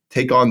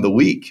take on the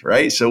week,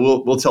 right? So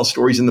we'll tell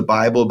stories in the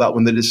Bible about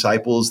when the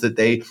disciples, that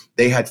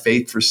they had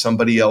faith for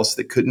somebody else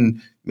that couldn't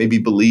maybe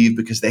believe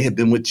because they had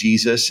been with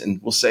Jesus.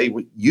 And we'll say,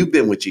 you've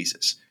been with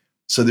Jesus.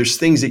 So there's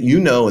things that you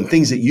know and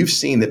things that you've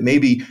seen that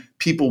maybe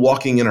people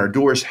walking in our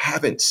doors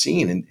haven't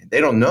seen and they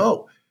don't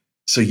know.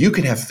 So you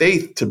can have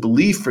faith to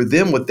believe for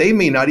them what they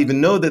may not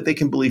even know that they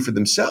can believe for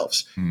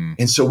themselves.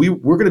 And so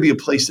we're going to be a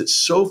place that's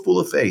so full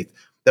of faith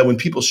that when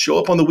people show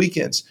up on the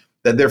weekends,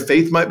 that their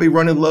faith might be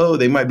running low,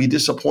 they might be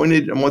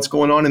disappointed in what's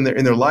going on in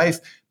their life,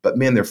 but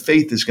man, their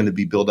faith is going to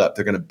be built up.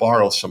 They're going to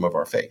borrow some of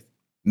our faith.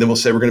 And then we'll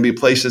say we're going to be a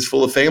place that's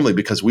full of family,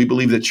 because we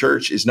believe that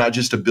church is not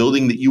just a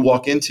building that you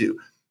walk into,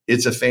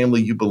 it's a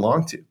family you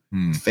belong to.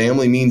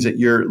 Family means that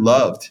you're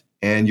loved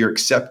and you're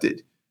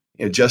accepted,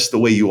 just the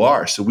way you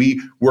are. So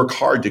we work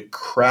hard to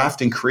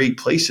craft and create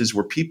places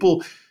where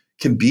people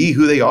can be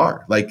who they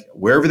are, like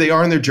wherever they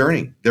are in their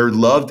journey, they're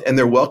loved and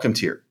they're welcomed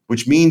here,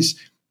 which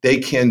means they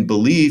can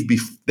believe,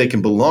 they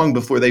can belong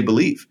before they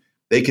believe.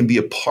 They can be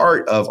a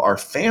part of our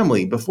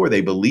family before they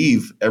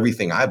believe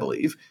everything I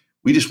believe.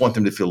 We just want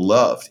them to feel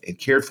loved and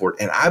cared for.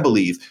 And I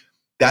believe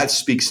that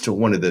speaks to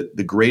one of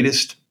the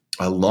greatest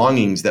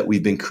longings that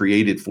we've been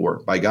created for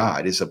by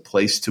God, is a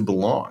place to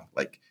belong.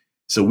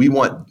 So we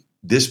want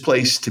this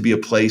place to be a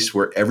place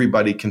where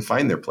everybody can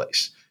find their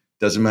place.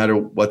 Doesn't matter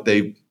what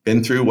they've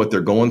been through, what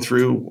they're going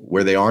through,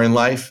 where they are in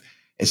life.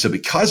 And so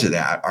because of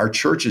that, our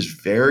church is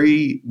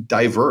very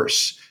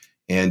diverse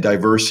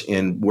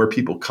in where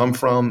people come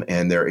from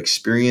and their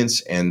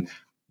experience and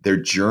their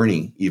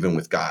journey, even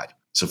with God.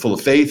 So full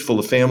of faith, full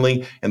of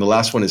family. And the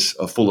last one is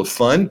full of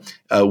fun.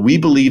 We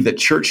believe that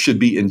church should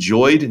be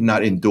enjoyed,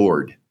 not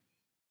endured.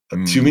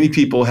 Too many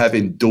people have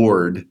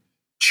endured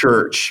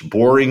church,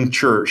 boring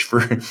church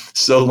for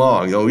so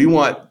long.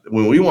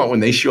 When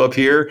they show up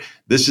here,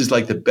 this is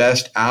like the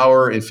best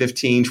hour and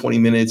 15, 20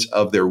 minutes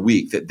of their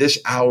week, that this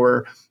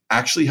hour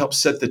actually helps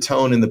set the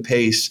tone and the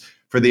pace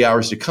for the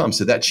hours to come.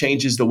 So that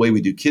changes the way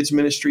we do kids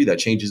ministry. That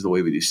changes the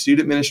way we do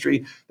student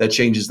ministry. That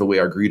changes the way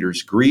our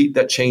greeters greet.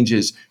 That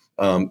changes.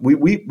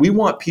 We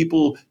want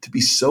people to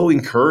be so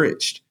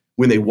encouraged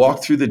when they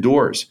walk through the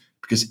doors,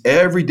 because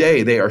every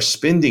day they are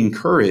spending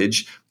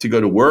courage to go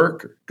to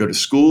work, go to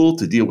school,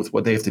 to deal with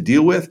what they have to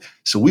deal with.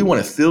 So we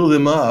want to fill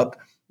them up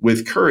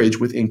with courage,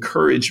 with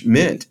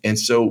encouragement. And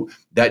so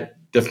that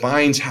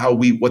defines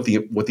what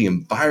the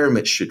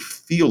environment should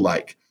feel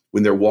like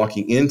when they're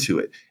walking into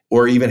it,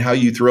 or even how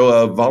you throw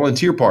a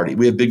volunteer party.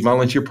 We have big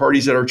volunteer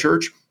parties at our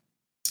church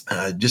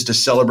just to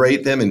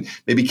celebrate them and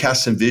maybe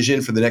cast some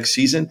vision for the next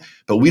season.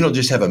 But we don't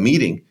just have a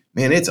meeting,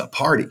 man, it's a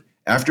party.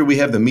 After we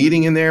have the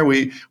meeting in there,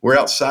 we're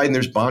outside and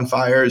there's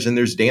bonfires and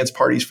there's dance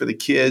parties for the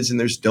kids and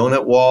there's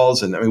donut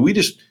walls. And I mean,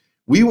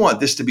 we want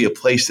this to be a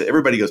place that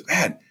everybody goes,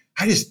 man,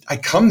 I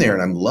come there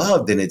and I'm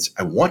loved and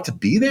I want to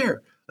be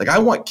there. Like I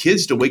want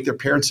kids to wake their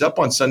parents up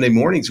on Sunday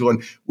mornings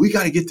going, we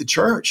got to get to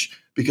church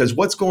because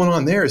what's going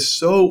on there is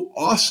so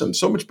awesome,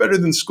 so much better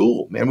than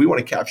school, man. We want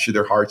to capture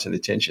their hearts and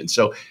attention.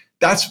 So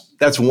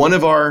that's one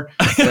of our,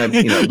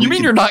 you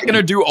mean you're not going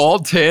to do all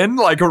 10,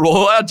 like a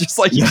rollout, just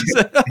like you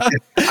said?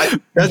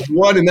 That's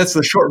one, and that's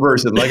the short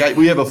version. Like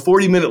we have a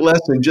 40-minute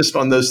lesson just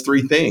on those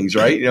three things,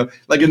 right?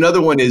 Like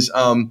another one is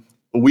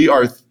we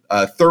are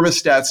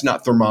thermostats,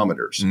 not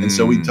thermometers. And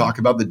so we talk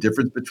about the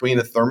difference between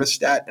a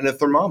thermostat and a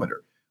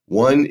thermometer.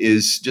 One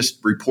is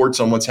just reports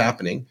on what's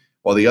happening,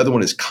 while the other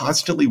one is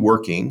constantly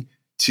working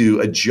to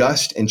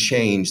adjust and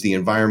change the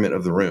environment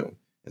of the room.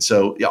 And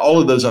so all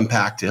of those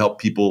unpack to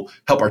help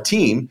our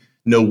team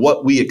know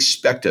what we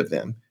expect of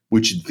them,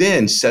 which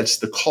then sets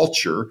the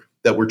culture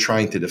that we're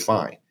trying to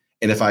define.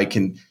 And if I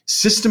can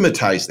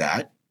systematize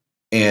that,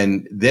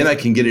 and then I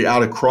can get it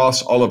out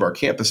across all of our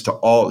campus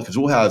because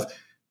we'll have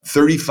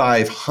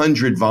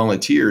 3,500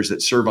 volunteers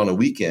that serve on a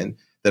weekend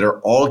that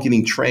are all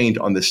getting trained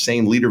on the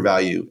same leader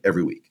value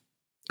every week.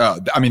 Oh,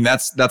 I mean,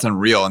 that's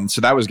unreal. And so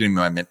that was going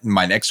to be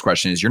my next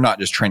question is you're not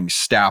just training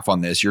staff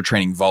on this, you're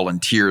training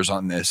volunteers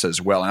on this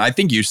as well. And I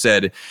think you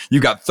said you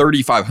got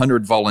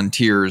 3,500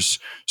 volunteers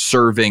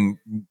serving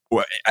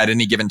at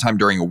any given time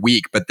during a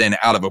week, but then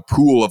out of a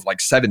pool of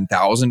like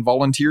 7,000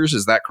 volunteers.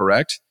 Is that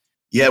correct?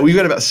 Yeah, we've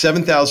got about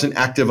 7,000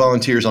 active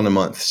volunteers on a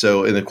month.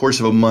 So in the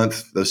course of a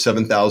month, those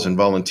 7,000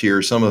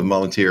 volunteers, some of them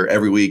volunteer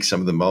every week, some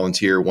of them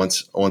volunteer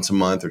once a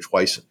month or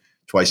twice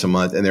a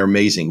month, and they're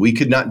amazing. We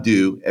could not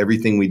do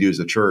everything we do as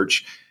a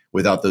church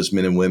without those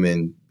men and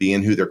women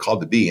being who they're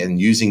called to be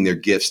and using their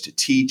gifts to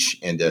teach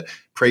and to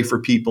pray for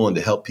people and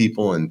to help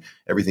people, and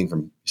everything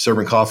from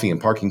serving coffee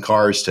and parking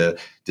cars to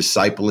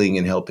discipling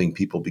and helping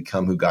people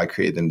become who God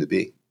created them to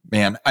be.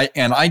 Man,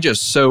 I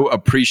just so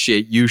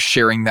appreciate you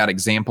sharing that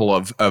example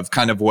of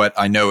kind of what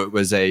I know it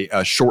was a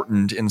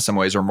shortened in some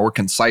ways or more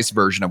concise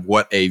version of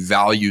what a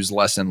values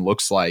lesson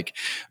looks like.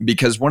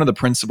 Because one of the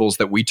principles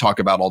that we talk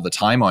about all the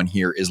time on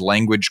here is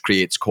language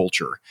creates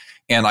culture.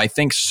 And I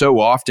think so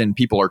often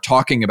people are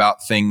talking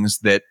about things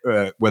that,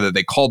 whether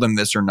they call them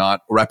this or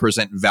not,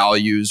 represent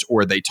values,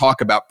 or they talk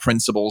about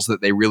principles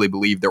that they really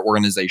believe their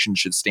organization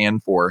should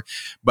stand for.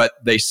 But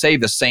they say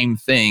the same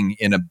thing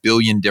in a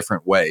billion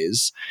different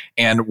ways.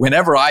 And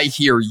whenever I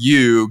hear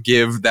you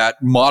give that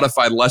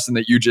modified lesson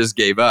that you just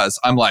gave us,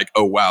 I'm like,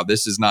 oh, wow,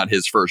 this is not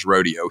his first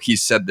rodeo.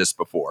 He's said this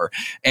before.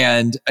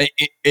 And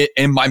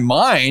in my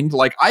mind,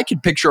 like I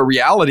could picture a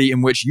reality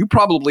in which you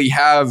probably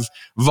have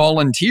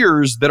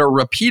volunteers that are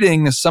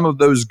repeating some of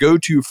those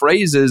go-to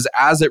phrases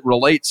as it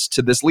relates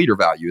to this leader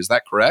value. Is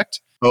that correct?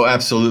 Oh,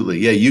 absolutely.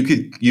 Yeah, you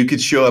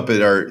could show up at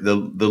the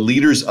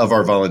leaders of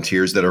our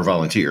volunteers that are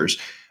volunteers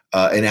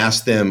and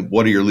ask them,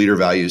 what are your leader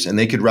values? And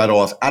they could rattle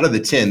off, out of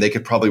the 10, they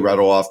could probably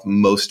rattle off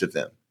most of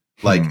them.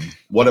 Like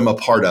what I'm a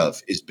part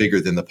of is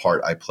bigger than the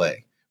part I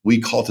play. We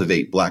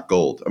cultivate black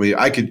gold. I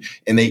mean,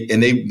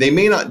 they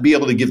may not be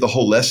able to give the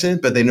whole lesson,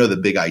 but they know the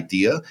big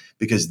idea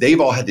because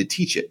they've all had to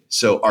teach it.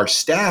 So our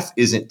staff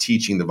isn't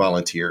teaching the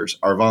volunteers.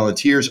 Our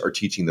volunteers are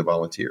teaching the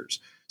volunteers.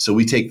 So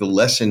we take the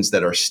lessons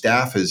that our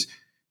staff is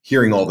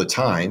hearing all the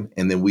time,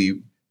 and then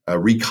we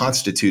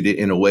reconstitute it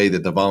in a way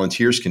that the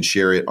volunteers can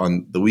share it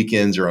on the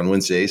weekends or on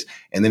Wednesdays.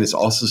 And then it's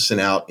also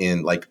sent out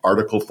in like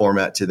article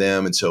format to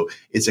them. And so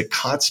it's a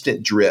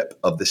constant drip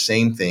of the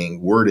same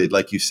thing worded,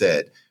 like you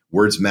said.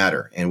 Words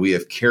matter, and we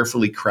have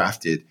carefully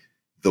crafted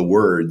the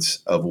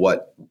words of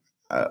what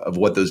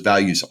those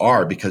values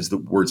are because the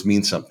words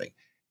mean something.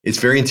 It's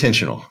very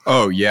intentional.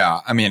 Oh, yeah.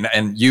 I mean,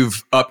 and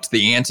you've upped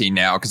the ante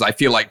now because I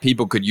feel like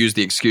people could use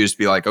the excuse to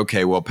be like,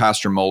 okay, well,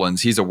 Pastor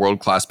Mullins, he's a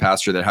world-class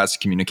pastor that has to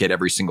communicate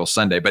every single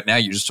Sunday. But now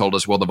you just told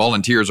us, well, the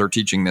volunteers are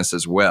teaching this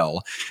as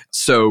well.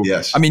 So,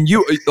 yes. I mean,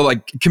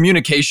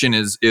 communication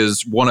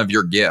is one of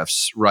your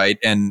gifts, right?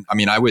 And I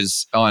mean, I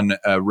was on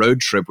a road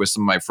trip with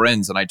some of my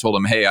friends and I told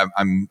them, hey,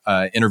 I'm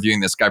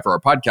interviewing this guy for our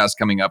podcast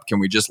coming up. Can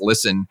we just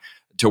listen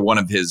to one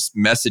of his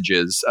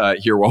messages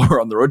here while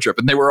we're on the road trip?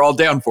 And they were all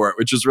down for it,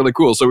 which is really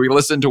cool. So we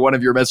listened to one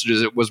of your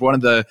messages. It was part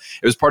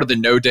of the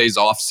No Days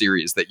Off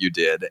series that you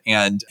did.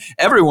 And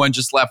everyone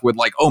just left with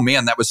like, oh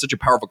man, that was such a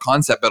powerful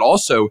concept, but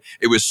also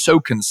it was so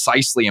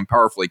concisely and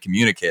powerfully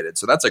communicated.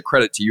 So that's a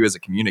credit to you as a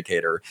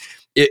communicator.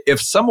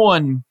 If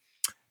someone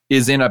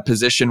is in a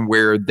position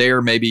where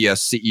they're maybe a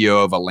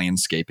CEO of a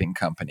landscaping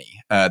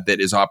company that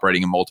is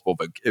operating in multiple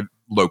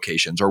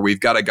locations, or we've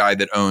got a guy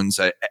that owns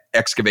an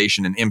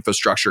excavation and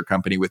infrastructure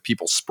company with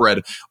people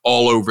spread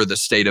all over the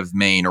state of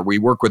Maine, or we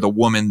work with a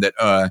woman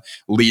that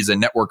leads a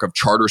network of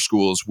charter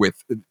schools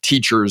with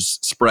teachers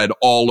spread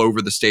all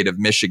over the state of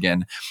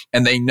Michigan.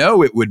 And they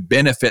know it would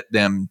benefit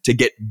them to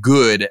get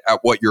good at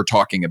what you're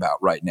talking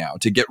about right now,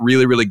 to get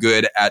really, really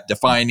good at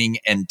defining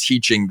and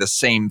teaching the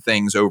same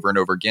things over and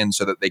over again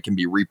so that they can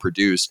be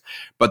reproduced.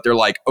 But they're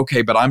like,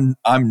 okay, but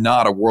I'm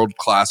not a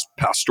world-class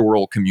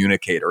pastoral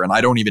communicator, and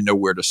I don't even know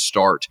where to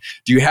start.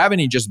 Do you have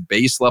any just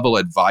base level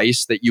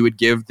advice that you would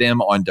give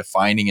them on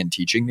defining and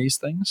teaching these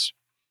things?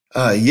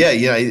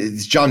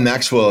 It's John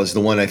Maxwell is the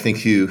one I think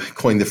who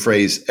coined the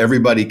phrase,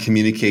 everybody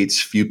communicates,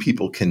 few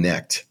people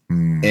connect.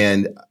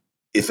 And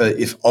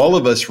if all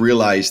of us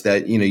realize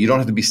that, you don't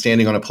have to be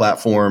standing on a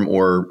platform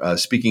or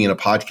speaking in a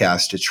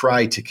podcast to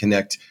try to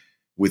connect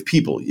with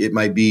people. It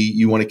might be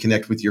you want to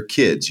connect with your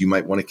kids. You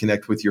might want to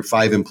connect with your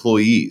 5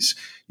 employees.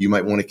 You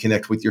might want to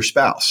connect with your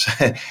spouse.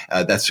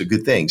 That's a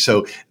good thing.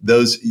 So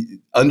those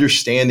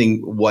understanding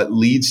what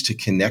leads to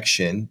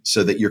connection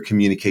so that your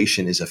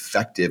communication is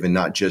effective and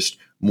not just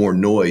more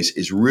noise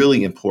is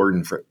really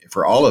important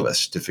for all of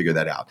us to figure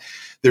that out.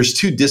 There's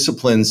 2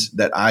 disciplines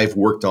that I've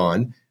worked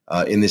on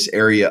in this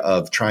area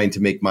of trying to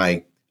make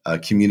my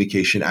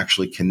communication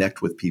actually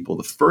connect with people.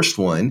 The first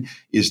one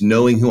is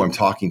knowing who I'm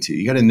talking to.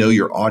 You got to know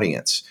your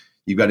audience.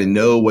 You've got to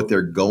know what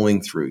they're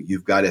going through.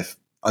 You've got to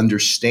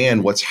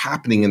understand what's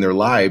happening in their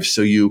lives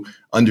so you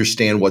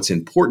understand what's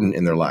important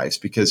in their lives,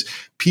 because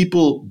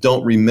people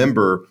don't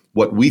remember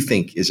what we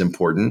think is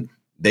important.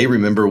 They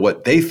remember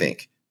what they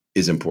think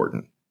is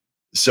important.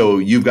 So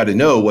you've got to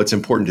know what's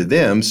important to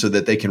them so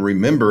that they can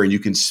remember and you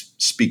can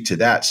speak to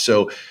that.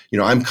 So,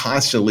 I'm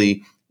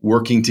constantly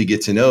working to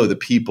get to know the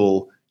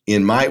people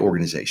in my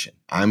organization.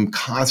 I'm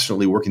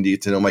constantly working to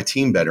get to know my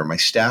team better, my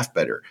staff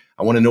better.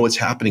 I want to know what's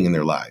happening in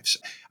their lives.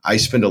 I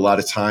spend a lot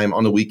of time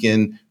on the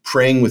weekend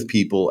praying with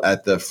people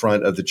at the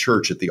front of the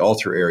church, at the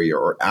altar area,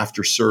 or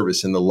after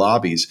service in the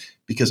lobbies,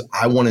 because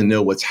I want to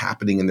know what's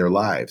happening in their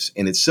lives.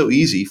 And it's so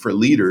easy for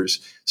leaders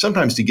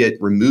sometimes to get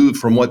removed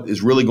from what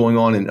is really going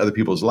on in other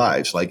people's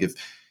lives. Like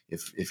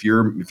if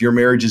your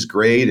marriage is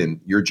great and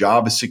your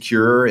job is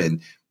secure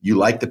and you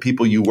like the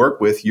people you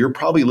work with, you're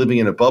probably living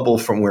in a bubble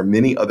from where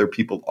many other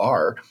people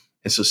are.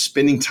 And so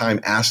spending time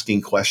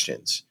asking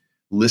questions,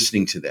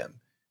 listening to them.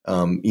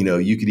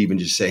 You could even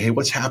just say, hey,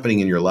 what's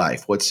happening in your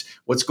life? What's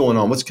going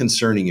on? What's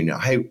concerning you now?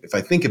 Hey, if I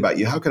think about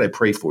you, how could I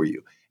pray for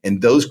you?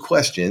 And those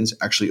questions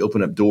actually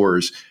open up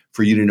doors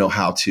for you to know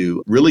how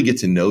to really get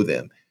to know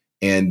them.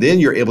 And then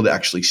you're able to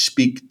actually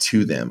speak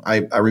to them. I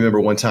remember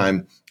one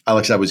time,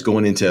 Alex, I was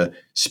going in to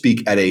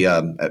speak at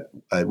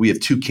we have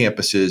 2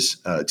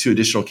 campuses, 2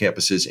 additional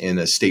campuses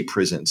in state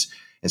prisons.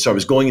 And so I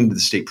was going into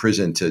the state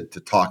prison to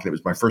talk, and it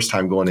was my first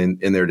time going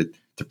in there to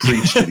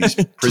preach to these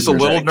prisoners. Just a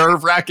little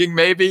nerve-wracking,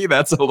 maybe?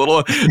 That's a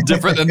little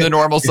different than the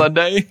normal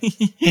Sunday?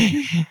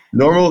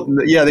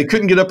 They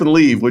couldn't get up and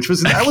leave,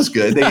 that was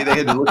good. They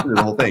had to listen to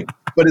the whole thing.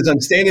 But as I'm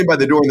standing by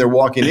the door and they're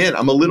walking in,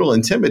 I'm a little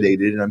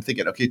intimidated, and I'm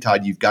thinking, okay,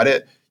 Todd, you got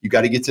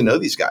to get to know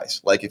these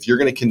guys. Like, if you're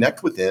going to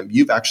connect with them,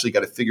 you've actually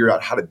got to figure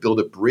out how to build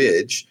a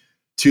bridge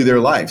to their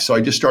life. So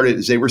I just started,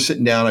 as they were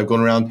sitting down, I'm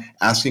going around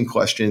asking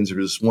questions. There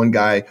was one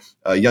guy,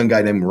 a young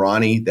guy named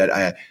Ronnie,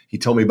 that he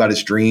told me about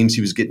his dreams.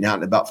 He was getting out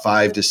in about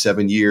 5 to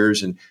 7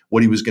 years and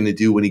what he was going to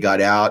do when he got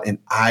out. And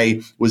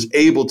I was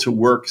able to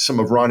work some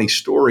of Ronnie's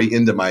story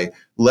into my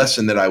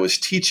lesson that I was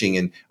teaching.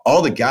 And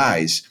all the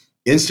guys,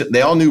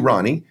 they all knew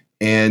Ronnie.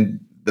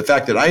 And the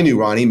fact that I knew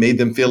Ronnie made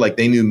them feel like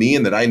they knew me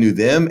and that I knew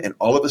them. And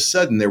all of a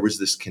sudden, there was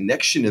this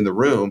connection in the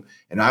room,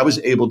 and I was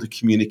able to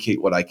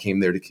communicate what I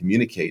came there to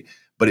communicate.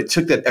 But it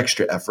took that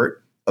extra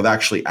effort of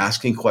actually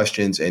asking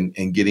questions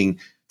and getting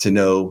to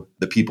know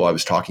the people I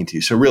was talking to.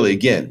 So really,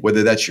 again,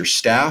 whether that's your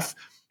staff,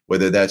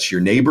 whether that's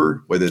your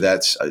neighbor, whether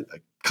that's a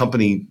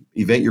company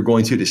event you're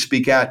going to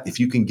speak at, if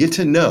you can get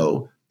to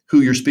know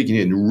who you're speaking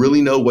to and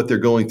really know what they're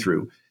going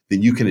through,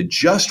 then you can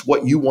adjust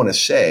what you want to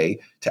say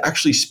to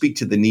actually speak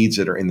to the needs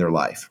that are in their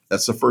life.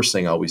 That's the first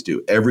thing I always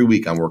do. Every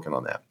week I'm working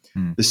on that.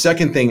 The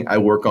second thing I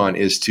work on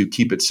is to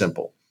keep it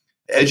simple.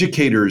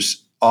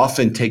 Educators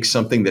often take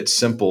something that's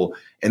simple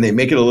and they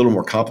make it a little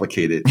more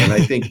complicated. And I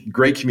think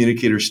great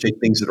communicators take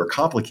things that are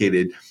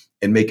complicated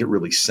and make it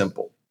really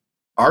simple.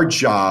 Our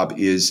job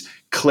is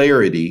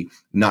clarity,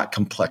 not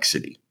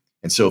complexity.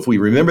 And so if we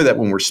remember that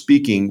when we're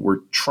speaking, we're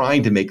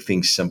trying to make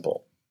things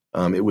simple.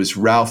 It was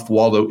Ralph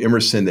Waldo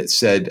Emerson that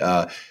said,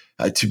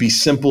 to be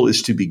simple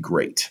is to be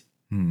great.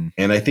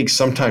 And I think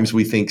sometimes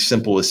we think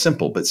simple is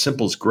simple, but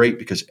simple is great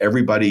because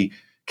everybody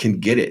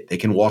can get it. They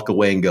can walk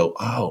away and go,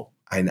 oh,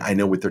 I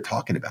know what they're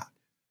talking about.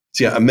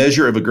 See, a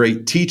measure of a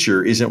great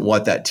teacher isn't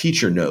what that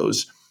teacher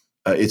knows.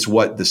 It's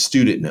what the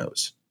student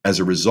knows as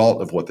a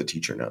result of what the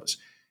teacher knows.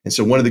 And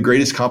so one of the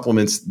greatest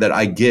compliments that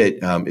I get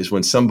is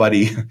when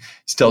somebody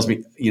tells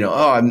me,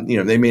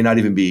 they may not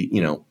even be,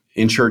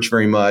 in church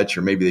very much,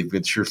 or maybe they've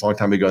been to church a long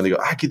time ago, and they go,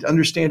 I could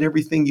understand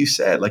everything you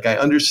said. Like, I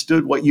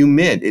understood what you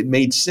meant. It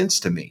made sense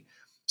to me.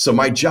 So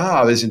my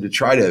job isn't to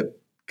try to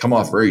come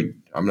off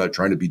I'm not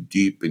trying to be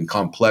deep and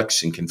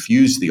complex and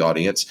confuse the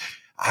audience.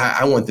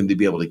 I want them to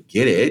be able to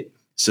get it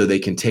so they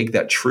can take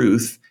that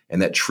truth,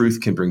 and that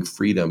truth can bring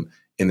freedom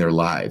in their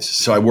lives.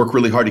 So I work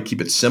really hard to keep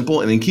it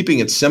simple. And in keeping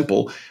it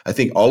simple, I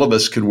think all of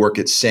us could work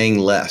at saying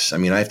less. I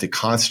mean, I have to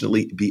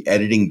constantly be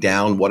editing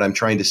down what I'm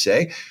trying to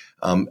say.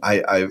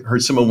 I've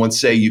heard someone once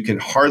say, you can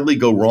hardly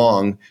go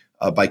wrong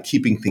by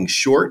keeping things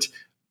short,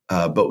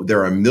 but there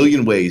are a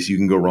million ways you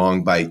can go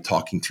wrong by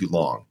talking too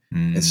long.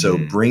 And so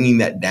bringing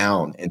that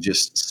down and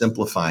just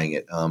simplifying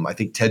it. I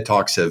think TED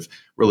Talks have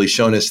really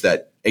shown us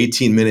that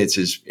 18 minutes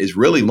is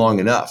really long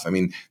enough. I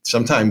mean,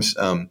 sometimes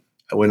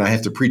when I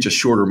have to preach a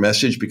shorter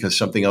message because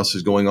something else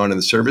is going on in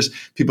the service,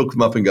 people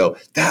come up and go,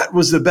 that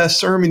was the best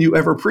sermon you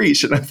ever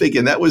preached. And I'm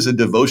thinking that was a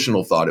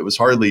devotional thought. It was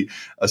hardly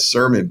a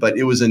sermon, but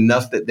it was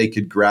enough that they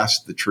could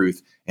grasp the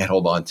truth and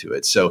hold on to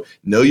it. So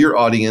know your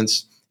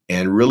audience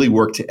and really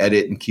work to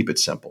edit and keep it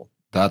simple.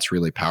 That's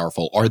really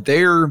powerful. Are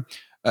there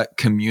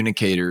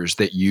communicators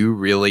that you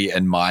really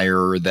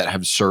admire that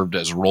have served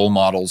as role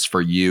models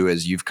for you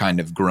as you've kind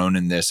of grown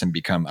in this and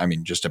become,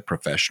 just a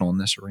professional in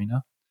this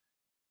arena?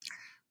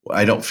 Well,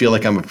 I don't feel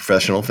like I'm a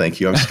professional. Thank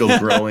you. I'm still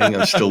growing.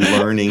 I'm still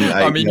learning.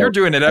 You're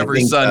doing it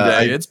every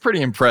Sunday. It's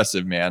pretty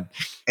impressive, man.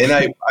 And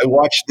I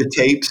watch the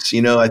tapes.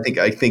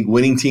 I think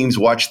winning teams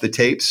watch the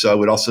tapes. So I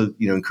would also,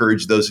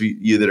 encourage those of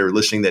you that are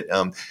listening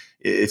that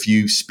if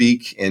you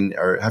speak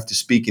or have to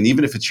speak, and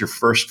even if it's your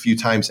first few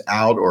times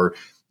out, or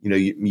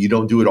you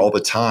don't do it all the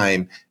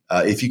time,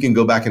 if you can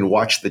go back and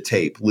watch the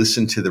tape,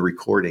 listen to the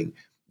recording,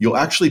 you'll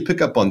actually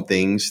pick up on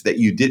things that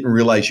you didn't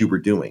realize you were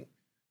doing.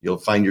 You'll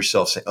find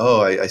yourself saying,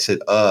 oh, I said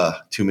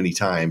too many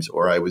times,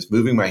 or I was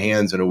moving my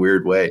hands in a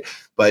weird way.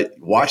 But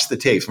watch the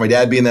tapes. My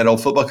dad being that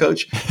old football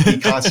coach, he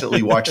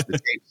constantly watched the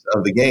tapes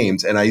of the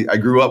games. And I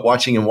grew up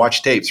watching him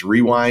watch tapes,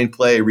 rewind,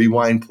 play.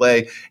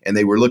 And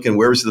they were looking,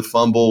 where was the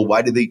fumble?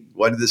 Why did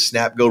the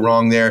snap go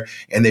wrong there?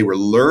 And they were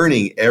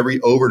learning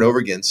over and over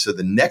again. So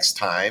the next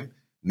time,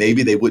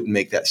 maybe they wouldn't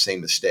make that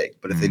same mistake.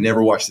 But if they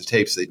never watched the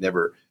tapes, they'd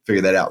never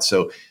figure that out.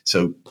 So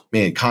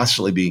man,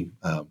 constantly be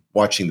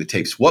watching the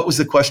tapes. What was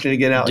the question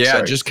again, Alex? Yeah,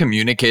 Sorry. Just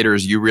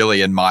communicators you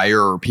really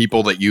admire, or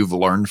people that you've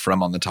learned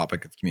from on the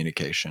topic of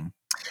communication.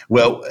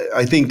 Well,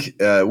 I think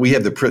we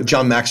have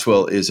John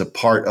Maxwell is a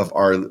part of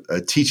our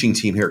teaching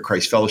team here at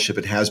Christ Fellowship.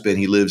 It has been.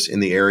 He lives in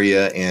the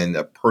area and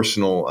a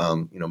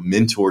personal,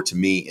 mentor to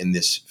me in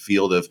this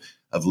field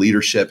of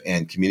leadership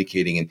and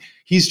communicating. And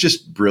he's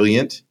just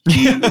brilliant.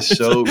 He is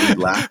so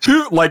relaxed.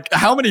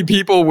 How many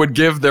people would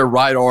give their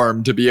right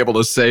arm to be able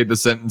to say the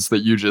sentence that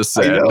you just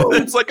said?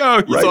 It's like,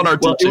 oh, he's right. On our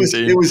teaching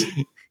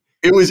team.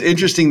 It was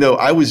interesting, though.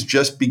 I was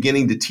just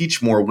beginning to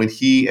teach more when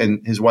he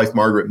and his wife,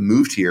 Margaret,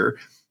 moved here.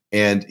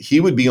 And he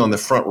would be on the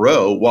front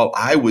row while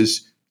I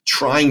was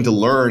trying to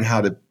learn how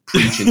to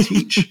preach and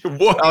teach.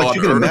 Alex,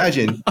 you can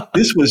imagine,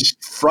 this was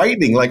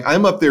frightening. Like,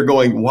 I'm up there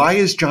going, why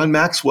is John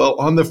Maxwell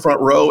on the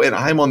front row and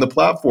I'm on the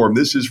platform?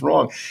 This is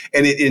wrong.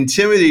 And it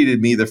intimidated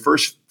me the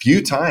first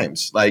few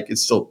times. Like, it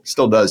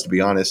still does, to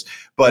be honest.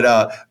 But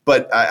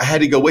I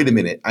had to go, wait a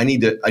minute, I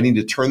need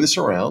to turn this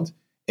around.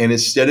 And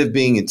instead of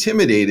being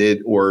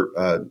intimidated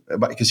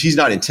because he's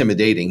not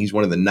intimidating, he's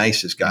one of the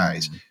nicest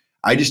guys. Mm-hmm.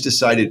 I just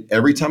decided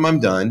every time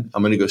I'm done,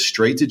 I'm going to go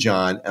straight to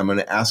John. I'm going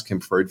to ask him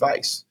for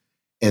advice.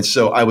 And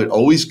so I would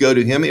always go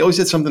to him. He always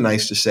had something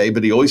nice to say,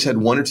 but he always had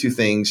one or two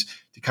things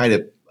to kind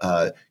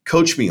of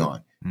coach me on.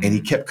 Mm-hmm. And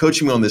he kept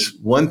coaching me on this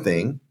one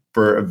thing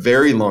for a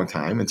very long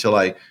time until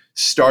I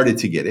started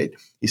to get it.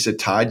 He said,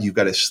 Todd, you've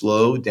got to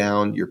slow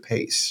down your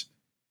pace.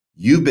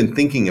 You've been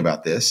thinking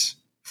about this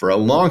for a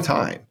long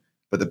time,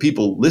 but the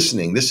people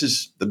listening, this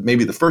is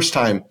maybe the first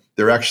time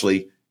they're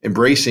actually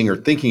embracing or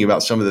thinking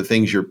about some of the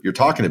things you're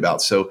talking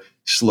about. So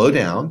slow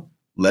down,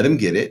 let them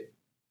get it.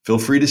 Feel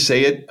free to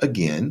say it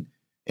again.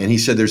 And he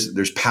said,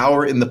 there's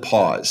power in the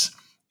pause.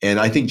 And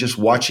I think just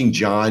watching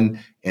John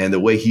and the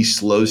way he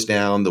slows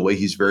down, the way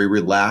he's very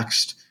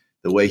relaxed,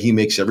 the way he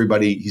makes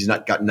everybody, he's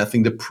not got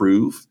nothing to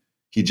prove.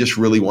 He just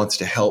really wants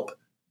to help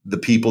the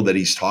people that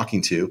he's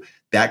talking to.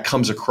 That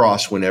comes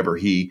across whenever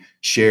he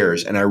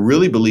shares. And I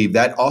really believe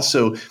that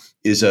also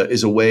is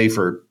a way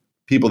for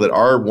people that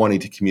are wanting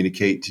to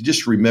communicate to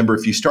just remember,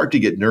 if you start to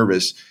get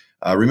nervous,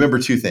 remember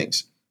two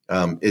things.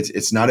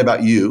 It's not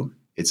about you.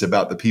 It's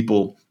about the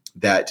people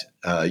that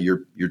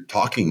you're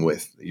talking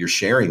with, you're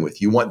sharing with.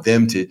 You want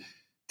them to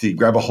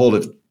grab a hold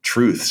of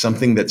truth,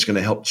 something that's going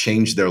to help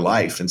change their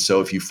life. And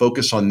so if you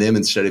focus on them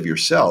instead of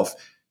yourself,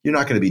 you're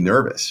not going to be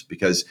nervous,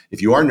 because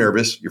if you are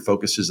nervous, your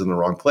focus is in the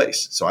wrong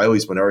place. So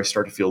whenever I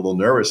start to feel a little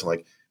nervous, I'm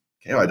like,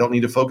 okay, I don't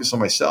need to focus on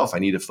myself. I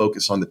need to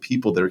focus on the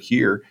people that are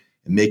here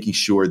and making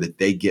sure that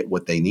they get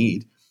what they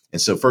need.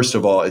 And so first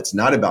of all, it's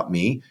not about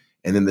me.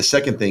 And then the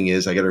second thing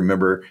is I got to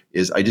remember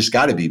is I just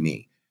got to be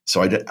me.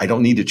 So I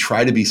don't need to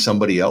try to be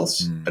somebody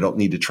else. I don't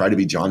need to try to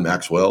be John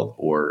Maxwell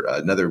or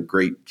another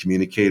great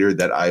communicator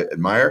that I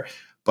admire,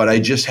 but I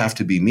just have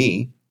to be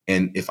me.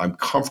 And if I'm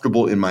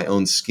comfortable in my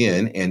own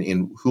skin and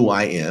in who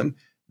I am,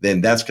 then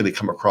that's going to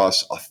come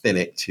across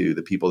authentic to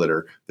the people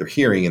that they're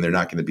hearing, and they're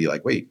not going to be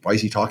like, wait, why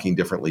is he talking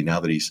differently now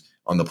that he's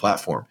on the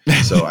platform?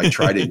 So I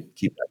try to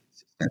keep that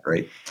consistent,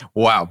 right?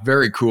 Wow,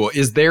 very cool.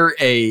 Is there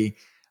a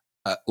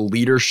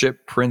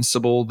leadership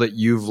principle that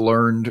you've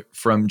learned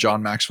from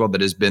John Maxwell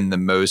that has been the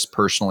most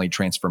personally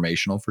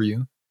transformational for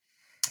you?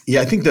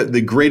 Yeah, I think that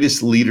the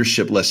greatest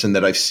leadership lesson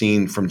that I've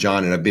seen from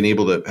John, and I've been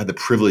able to have the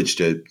privilege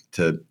to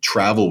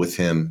travel with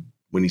him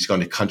when he's gone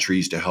to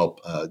countries to help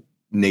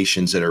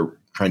nations that are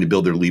trying to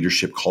build their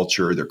leadership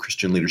culture, their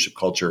Christian leadership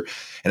culture.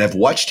 And I've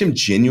watched him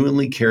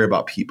genuinely care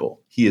about people.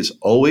 He is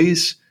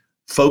always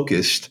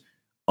focused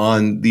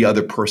on the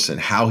other person,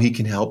 how he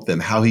can help them,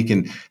 how he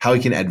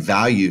can add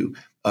value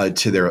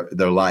to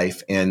their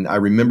life. And I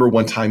remember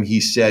one time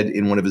he said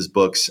in one of his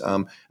books,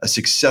 a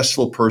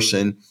successful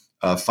person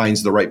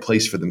finds the right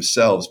place for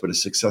themselves, but a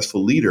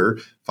successful leader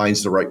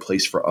finds the right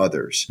place for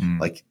others.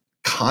 Like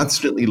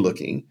constantly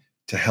looking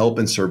to help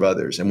and serve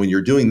others. And when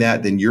you're doing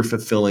that, then you're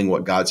fulfilling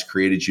what God's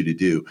created you to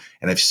do.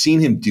 And I've seen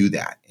him do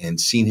that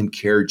and seen him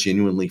care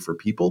genuinely for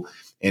people.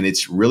 And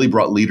it's really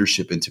brought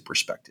leadership into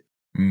perspective.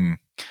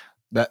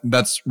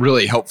 That's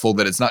really helpful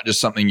that it's not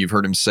just something you've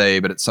heard him say,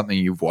 but it's something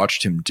you've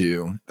watched him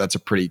do. That's a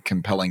pretty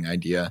compelling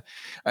idea.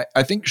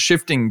 I think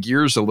shifting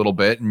gears a little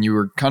bit, and you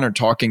were kind of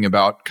talking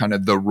about kind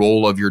of the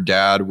role of your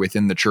dad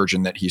within the church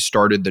and that he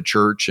started the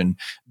church and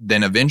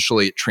then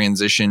eventually it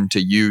transitioned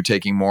to you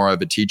taking more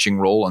of a teaching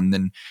role. And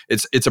then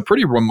it's a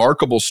pretty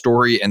remarkable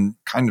story, and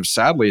kind of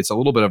sadly, it's a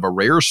little bit of a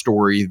rare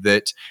story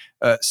that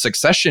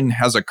succession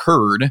has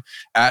occurred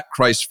at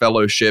Christ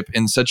Fellowship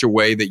in such a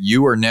way that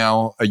you are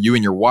now, you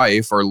and your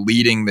wife are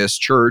leading this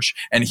church,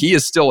 and he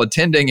is still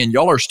attending, and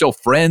y'all are still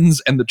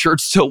friends, and the church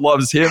still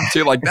loves him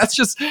too. Like that's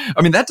just,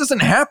 I mean, that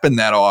doesn't happen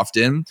that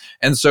often.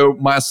 And so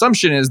my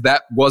assumption is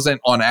that wasn't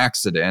on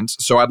accident.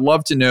 So I'd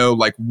love to know,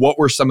 like, what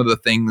were some of the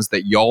things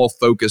that y'all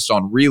focused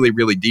on really,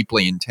 really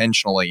deeply,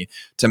 intentionally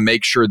to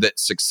make sure that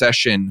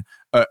succession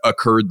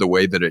occurred the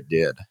way that it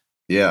did?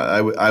 Yeah,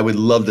 I would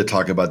love to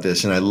talk about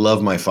this. And I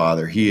love my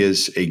father. He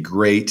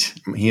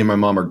and my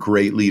mom are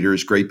great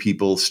leaders, great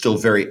people, still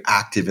very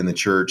active in the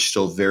church,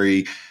 still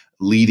very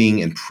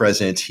leading and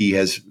present. He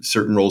has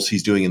certain roles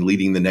he's doing in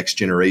leading the next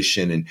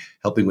generation and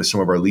helping with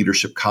some of our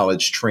leadership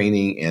college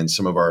training and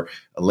some of our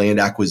land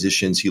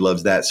acquisitions. He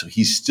loves that. So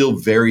he's still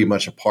very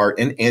much a part,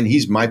 and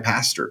he's my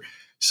pastor.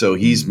 So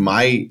he's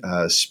my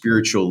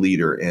spiritual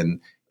leader, and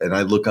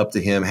I look up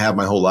to him, have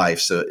my whole life.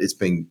 So it's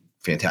been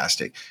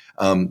fantastic.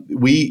 I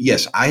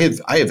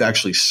have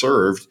actually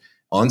served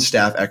on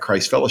staff at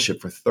Christ Fellowship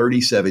for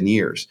 37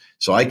 years.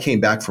 So I came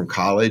back from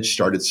college,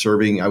 started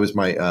serving. I was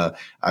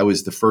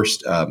the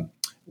first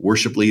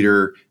worship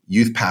leader,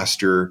 youth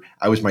pastor.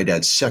 I was my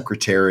dad's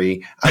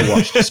secretary. I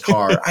washed his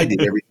car. I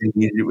did everything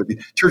he needed.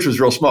 The church was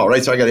real small,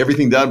 right? So I got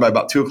everything done by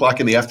about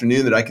 2:00 in the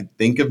afternoon that I could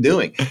think of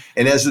doing.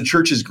 And as the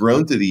church has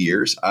grown through the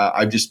years,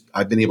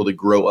 I've been able to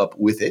grow up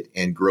with it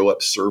and grow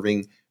up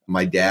serving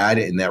my dad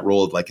in that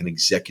role of like an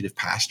executive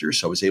pastor.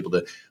 So I was able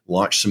to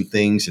launch some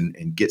things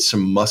and get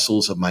some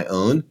muscles of my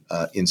own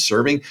in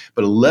serving.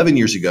 But 11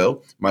 years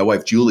ago, my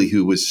wife, Julie,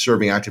 who was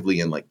serving actively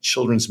in like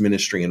children's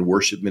ministry and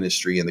worship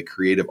ministry and the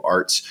creative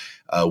arts,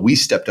 we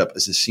stepped up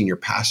as the senior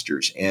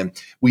pastors. And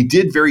we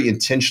did very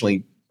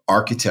intentionally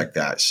architect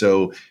that.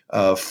 So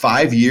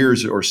 5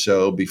 years or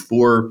so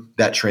before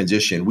that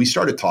transition, we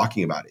started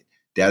talking about it.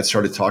 Dad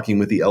started talking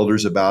with the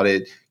elders about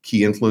it,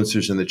 key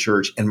influencers in the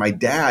church. And my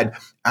dad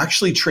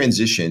actually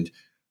transitioned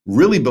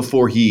really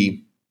before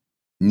he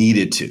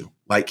needed to.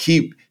 Like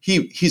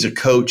he's a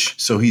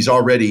coach, so he's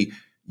already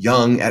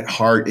young at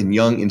heart and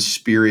young in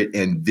spirit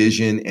and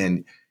vision.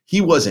 And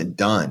he wasn't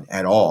done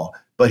at all,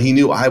 but he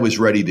knew I was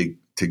ready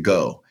to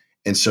go.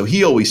 And so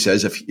he always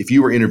says, if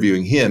you were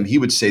interviewing him, he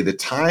would say the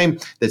time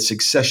that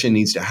succession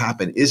needs to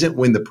happen isn't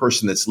when the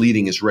person that's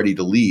leading is ready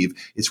to leave.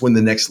 It's when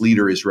the next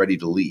leader is ready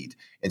to lead.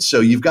 And so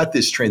you've got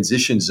this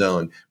transition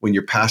zone when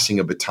you're passing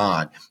a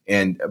baton,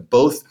 and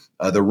both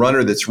the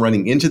runner that's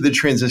running into the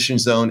transition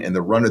zone and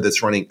the runner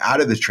that's running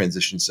out of the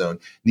transition zone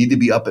need to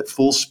be up at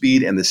full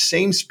speed and the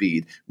same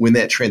speed when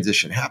that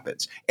transition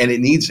happens. And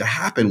it needs to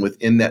happen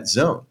within that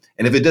zone.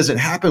 And if it doesn't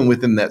happen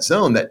within that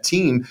zone, that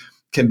team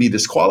can be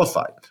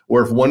disqualified.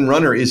 Or if one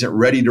runner isn't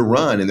ready to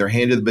run and they're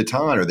handed the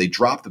baton or they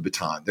drop the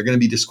baton, they're going to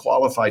be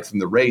disqualified from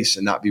the race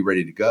and not be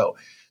ready to go.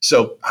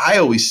 So I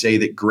always say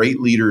that great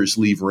leaders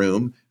leave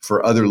room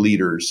for other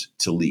leaders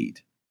to lead.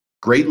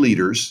 Great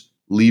leaders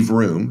leave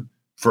room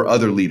for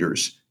other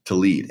leaders to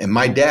lead. And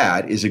my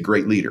dad is a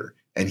great leader,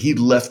 and he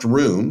left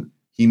room,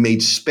 he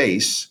made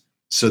space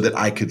so that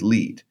I could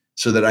lead,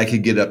 so that I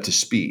could get up to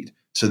speed,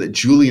 so that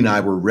Julie and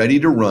I were ready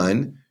to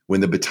run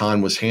when the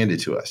baton was handed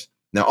to us.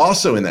 Now,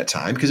 also in that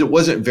time, because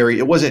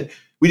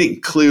we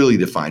didn't clearly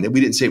define it.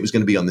 We didn't say it was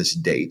going to be on this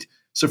date.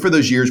 So for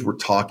those years, we're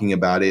talking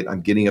about it.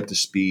 I'm getting up to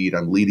speed.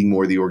 I'm leading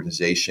more of the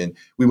organization.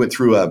 We went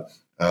through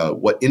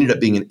what ended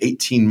up being an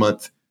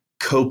 18-month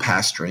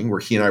co-pastoring where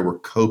he and I were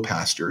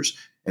co-pastors.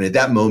 And at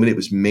that moment, it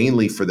was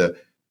mainly for the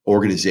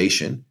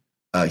organization.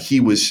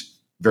 He was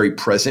very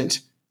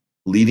present,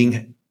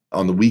 leading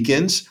on the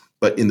weekends.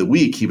 but in the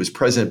week he was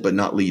present but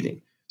not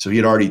leading. So he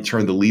had already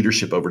turned the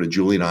leadership over to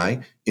Julie and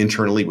I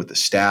internally with the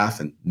staff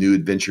and new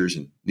adventures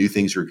and new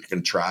things we're going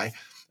to try.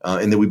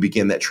 And then we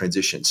began that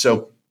transition.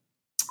 So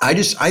I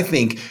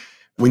think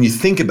when you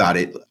think about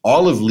it,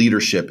 all of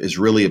leadership is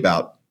really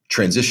about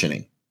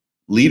transitioning.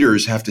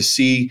 Leaders have to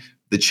see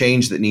the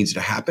change that needs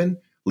to happen.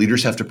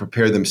 Leaders have to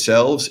prepare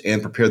themselves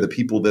and prepare the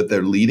people that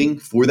they're leading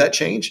for that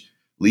change.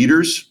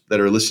 Leaders that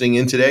are listening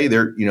in today,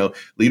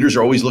 leaders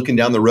are always looking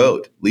down the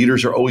road.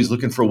 Leaders are always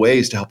looking for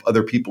ways to help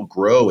other people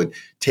grow and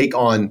take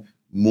on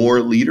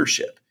more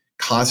leadership,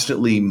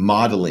 constantly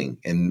modeling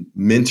and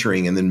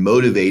mentoring and then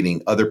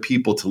motivating other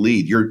people to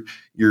lead.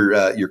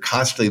 You're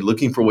constantly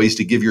looking for ways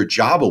to give your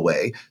job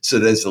away so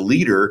that as a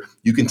leader,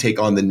 you can take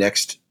on the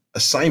next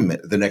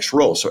assignment, the next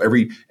role. So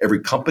every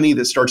company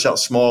that starts out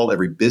small,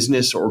 every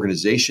business or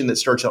organization that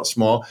starts out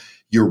small,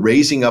 you're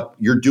raising up,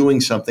 you're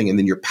doing something, and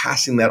then you're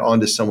passing that on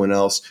to someone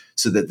else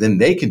so that then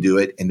they can do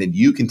it, and then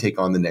you can take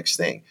on the next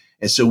thing.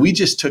 And so we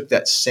just took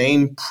that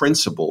same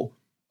principle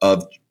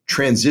of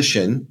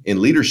transition in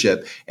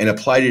leadership and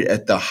applied it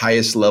at the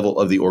highest level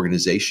of the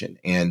organization.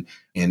 And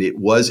it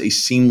was a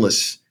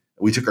seamless,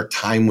 we took our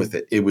time with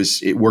it.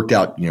 It worked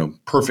out,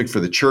 perfect for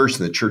the church,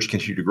 and the church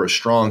continued to grow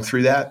strong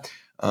through that.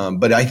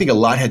 But I think a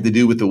lot had to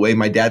do with the way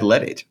my dad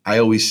led it. I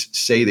always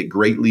say that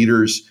great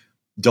leaders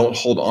don't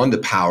hold on to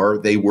power.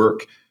 They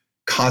work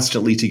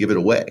constantly to give it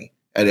away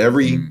at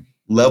every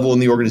level in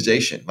the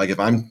organization. Like if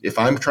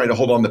I'm trying to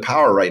hold on to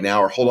power right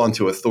now or hold on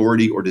to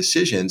authority or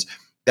decisions,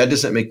 that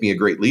doesn't make me a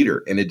great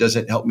leader. And it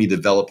doesn't help me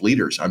develop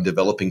leaders. I'm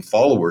developing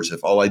followers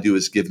if all I do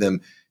is give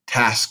them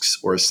tasks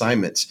or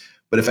assignments.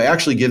 But if I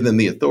actually give them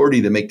the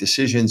authority to make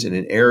decisions in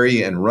an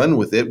area and run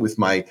with it with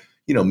my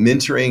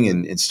mentoring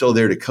and still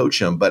there to coach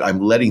them, but I'm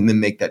letting them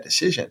make that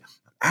decision,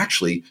 I'm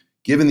actually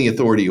giving the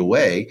authority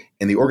away,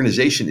 and the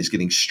organization is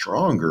getting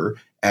stronger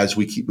as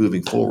we keep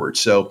moving forward.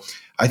 So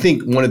I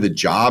think one of the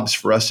jobs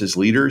for us as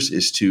leaders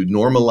is to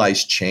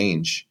normalize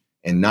change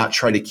and not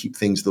try to keep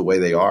things the way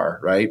they are,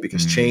 right?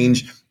 Because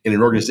change in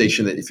an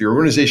organization, that if your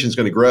organization is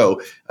going to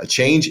grow,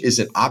 change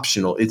isn't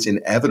optional, it's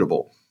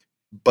inevitable.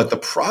 But the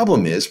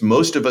problem is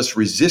most of us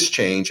resist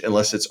change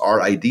unless it's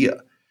our idea.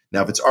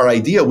 Now, if it's our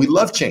idea, we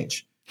love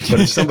change.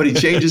 But if somebody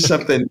changes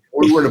something,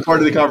 or we're in a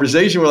part of the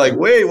conversation, we're like,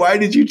 wait, why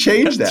did you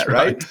change that,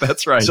 right?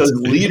 That's right. So as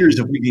leaders,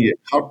 if we can get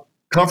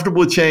comfortable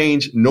with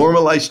change,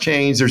 normalize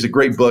change. There's a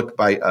great book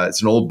by,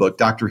 it's an old book.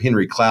 Dr.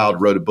 Henry Cloud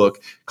wrote a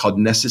book called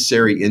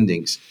Necessary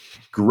Endings.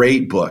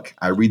 Great book.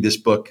 I read this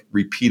book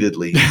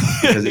repeatedly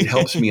because it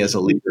helps me as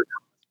a leader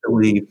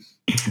constantly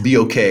be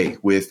okay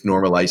with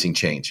normalizing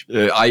change.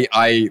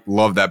 I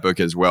love that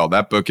book as well.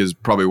 That book is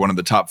probably one of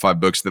the top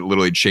 5 books that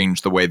literally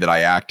changed the way that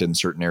I act in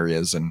certain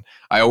areas. And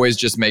I always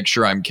just make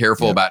sure I'm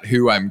careful about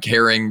who I'm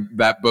carrying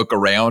that book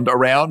around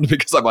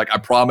because I'm like, I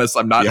promise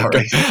I'm not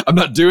I'm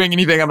not doing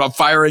anything. I'm not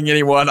firing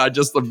anyone. I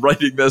just am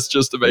writing this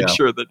just to make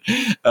sure that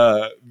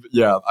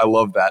I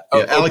love that.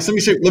 Alex,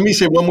 let me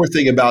say one more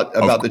thing about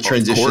the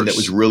transition that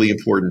was really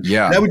important.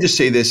 Yeah. And I would just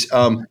say this.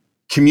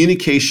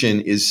 Communication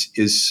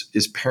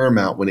is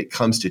paramount when it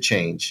comes to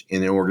change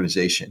in an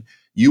organization.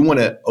 You want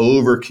to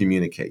over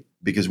communicate,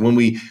 because when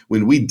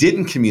we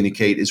didn't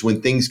communicate is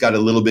when things got a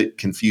little bit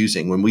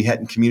confusing. When we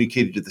hadn't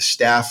communicated to the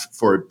staff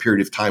for a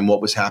period of time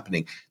what was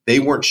happening, they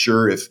weren't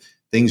sure if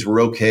things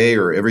were okay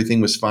or everything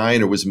was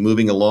fine or was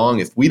moving along.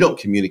 If we don't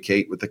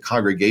communicate with the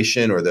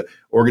congregation or the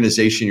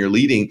organization you're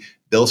leading,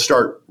 they'll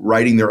start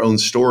writing their own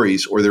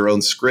stories or their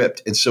own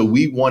script. And so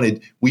we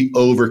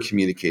over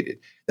communicated.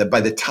 That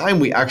by the time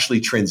we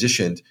actually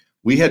transitioned,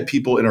 we had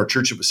people in our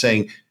church that was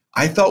saying,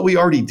 I thought we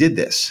already did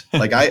this.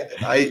 Like yeah.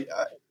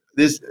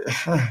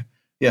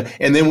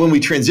 And then when we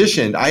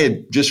transitioned, I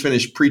had just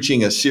finished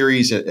preaching a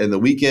series in the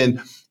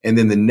weekend. And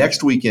then the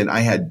next weekend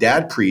I had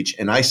Dad preach,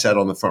 and I sat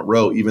on the front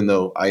row, even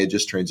though I had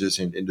just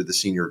transitioned into the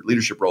senior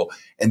leadership role.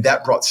 And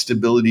that brought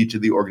stability to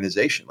the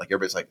organization. Like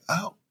everybody's like,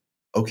 oh,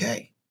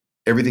 okay.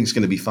 Everything's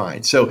going to be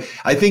fine. So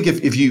I think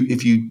if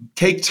you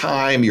take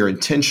time, you're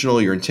intentional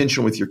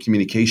with your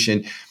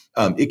communication,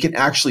 it can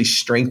actually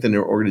strengthen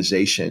an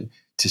organization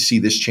to see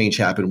this change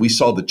happen. We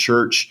saw the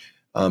church,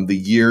 the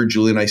year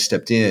Julie and I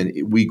stepped in,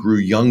 we grew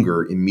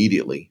younger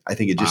immediately. I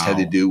think it just had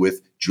to do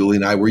with Julie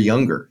and I were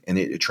younger, and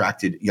it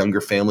attracted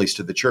younger families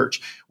to the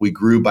church. We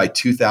grew by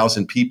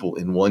 2,000 people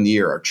in 1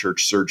 year. Our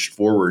church surged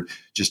forward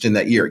just in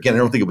that year. Again, I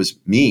don't think it was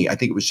me. I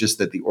think it was just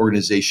that the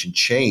organization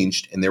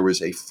changed, and there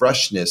was a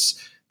freshness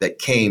that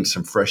came,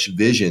 some fresh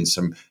vision,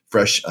 some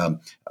fresh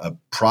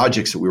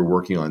projects that we were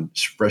working on,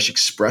 fresh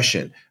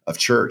expression of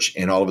church.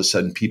 And all of a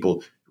sudden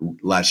people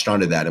latched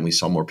onto that, and we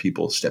saw more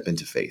people step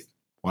into faith.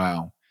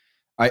 Wow.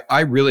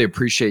 I really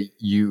appreciate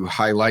you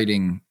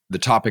highlighting the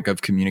topic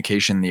of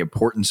communication, the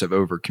importance of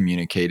over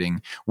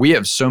communicating. We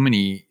have so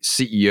many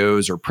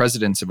CEOs or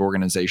presidents of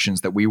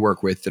organizations that we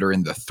work with that are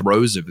in the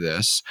throes of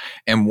this.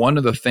 And one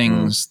of the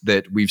things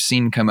that we've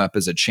seen come up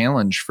as a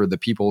challenge for the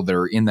people that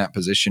are in that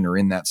position or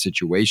in that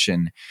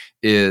situation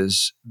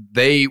is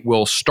they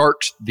will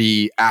start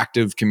the act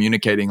of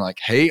communicating like,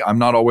 hey, I'm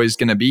not always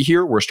going to be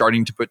here. We're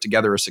starting to put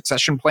together a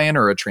succession plan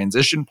or a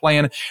transition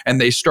plan. And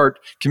they start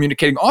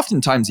communicating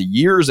oftentimes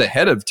years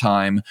ahead of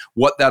time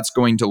what that's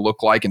going to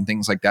look like and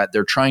things like that.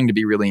 They're trying to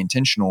be really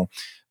intentional.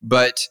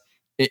 But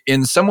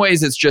in some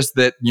ways, it's just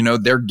that,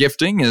 their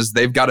gifting is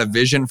they've got a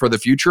vision for the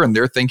future and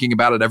they're thinking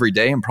about it every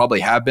day and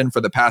probably have been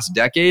for the past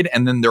decade.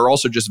 And then they're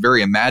also just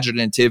very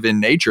imaginative in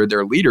nature.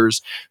 They're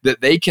leaders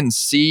that they can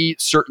see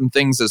certain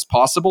things as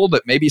possible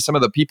that maybe some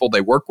of the people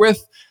they work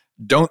with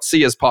don't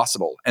see as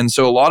possible. And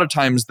so a lot of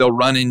times they'll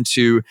run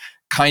into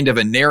kind of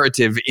a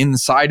narrative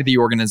inside the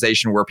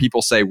organization where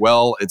people say,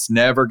 well, it's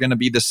never going to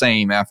be the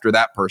same after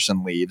that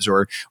person leaves,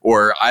 or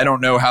I don't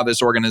know how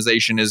this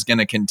organization is going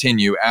to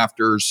continue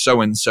after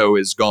so-and-so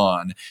is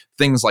gone,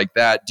 things like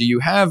that. Do you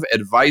have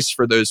advice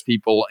for those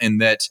people in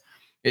that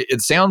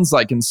it sounds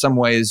like in some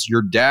ways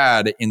your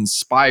dad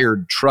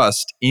inspired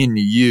trust in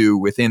you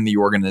within the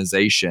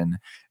organization?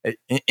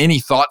 Any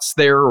thoughts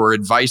there or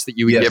advice that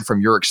you would give from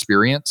your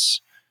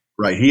experience?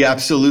 Right. He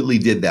absolutely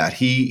did that.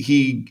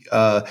 He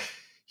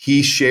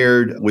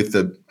shared with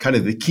the kind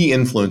of the key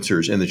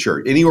influencers in the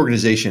church. Any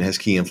organization has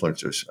key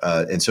influencers.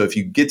 And so if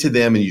you get to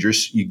them and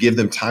you give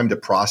them time to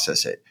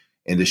process it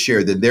and to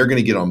share, then they're going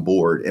to get on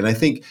board. And I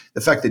think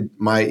the fact that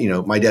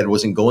my dad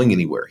wasn't going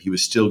anywhere, he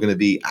was still going to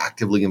be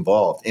actively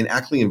involved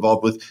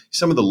with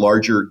some of the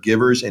larger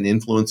givers and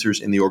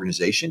influencers in the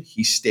organization.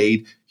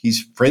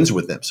 He's friends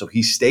with them. So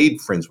he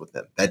stayed friends with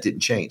them. That didn't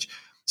change.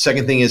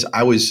 Second thing is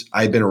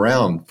I'd been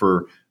around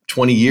for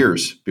 20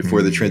 years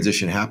before the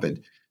transition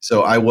happened.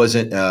 So I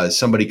wasn't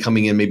somebody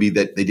coming in maybe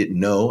that they didn't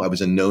know. I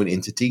was a known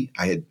entity.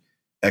 I had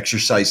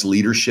exercised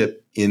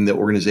leadership in the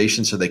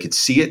organization so they could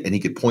see it and he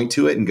could point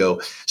to it and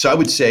go. So I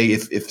would say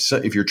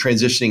if you're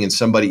transitioning and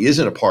somebody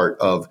isn't a part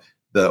of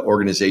the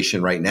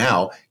organization right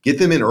now, get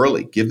them in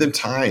early. Give them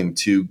time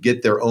to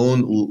get their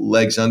own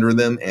legs under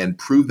them and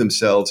prove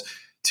themselves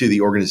to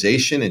the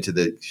organization and to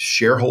the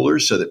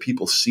shareholders so that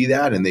people see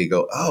that and they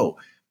go, oh,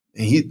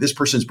 this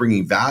person's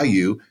bringing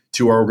value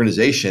to our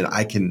organization.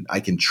 I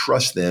can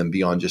trust them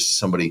beyond just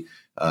somebody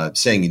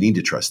saying you need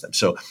to trust them.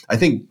 So I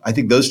think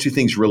those two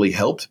things really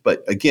helped.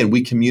 But again,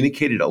 we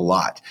communicated a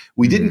lot.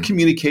 We didn't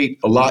communicate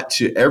a lot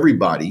to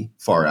everybody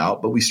far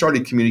out, but we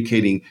started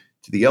communicating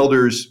to the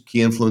elders, key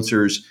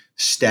influencers,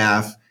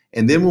 staff.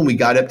 And then when we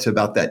got up to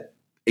about that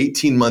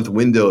 18-month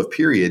window of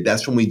period,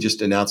 that's when we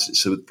just announced it.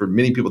 So for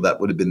many people, that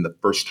would have been the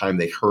first time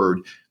they heard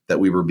that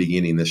we were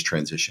beginning this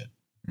transition.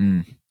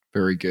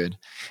 Very good.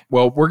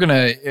 Well, we're going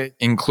to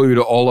include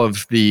all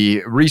of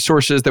the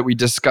resources that we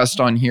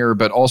discussed on here,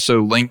 but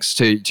also links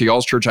to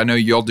y'all's church. I know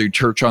y'all do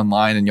church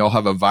online and y'all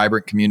have a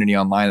vibrant community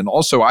online. And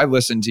also I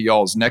listen to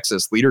y'all's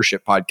Nexus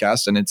Leadership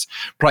podcast, and it's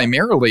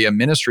primarily a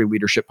ministry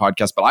leadership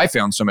podcast, but I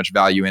found so much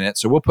value in it.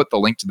 So we'll put the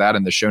link to that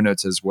in the show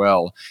notes as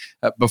well.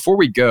 Before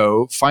we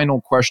go,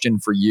 final question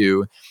for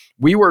you.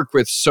 We work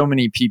with so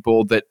many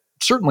people that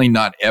certainly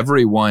not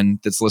everyone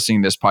that's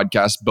listening to this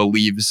podcast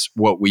believes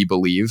what we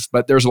believe,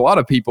 but there's a lot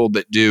of people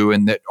that do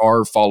and that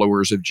are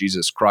followers of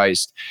Jesus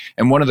Christ.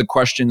 And one of the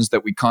questions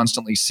that we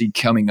constantly see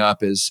coming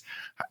up is,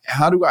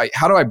 how do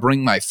I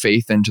bring my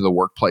faith into the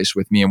workplace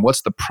with me? And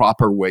what's the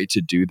proper way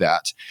to do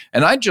that?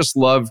 And I'd just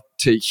love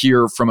to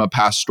hear from a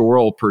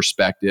pastoral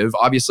perspective.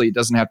 Obviously, it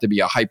doesn't have to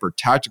be a hyper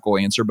tactical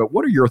answer, but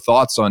what are your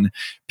thoughts on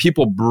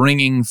people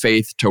bringing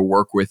faith to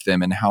work with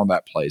them and how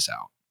that plays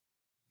out?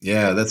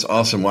 Yeah, that's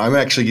awesome. Well, I'm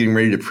actually getting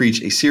ready to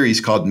preach a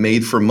series called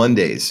Made for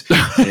Mondays.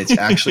 And it's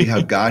actually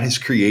how God has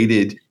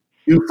created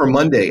you for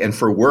Monday and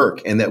for work,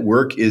 and that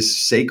work is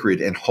sacred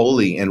and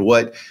holy. And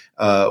what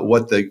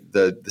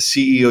the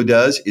CEO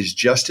does is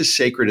just as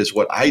sacred as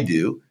what I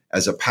do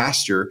as a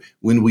pastor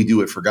when we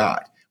do it for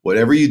God.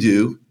 Whatever you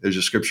do, there's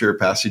a scripture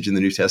passage in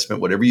the New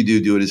Testament, whatever you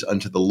do it as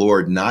unto the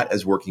Lord, not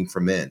as working for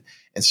men.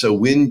 And so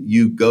when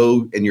you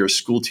go and you're a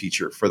school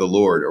teacher for the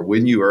Lord, or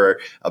when you are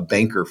a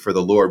banker for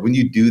the Lord, when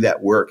you do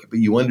that work, but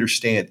you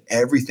understand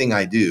everything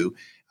I do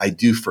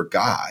for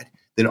God,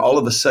 then all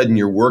of a sudden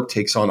your work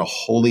takes on a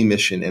holy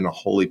mission and a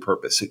holy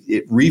purpose.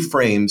 It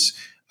reframes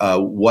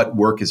what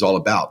work is all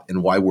about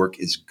and why work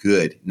is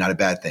good, not a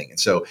bad thing. And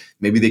so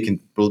maybe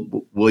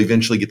we'll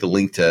eventually get the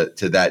link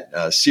to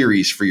that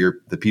series for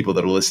the people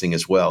that are listening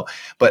as well.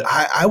 But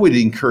I would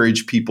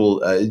encourage people,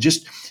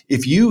 just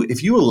if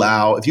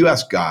you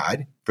ask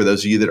God, for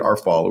those of you that are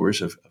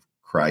followers of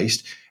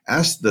Christ,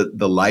 ask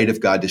the light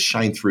of God to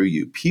shine through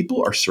you.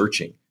 People are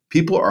searching.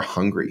 People are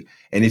hungry.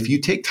 And if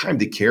you take time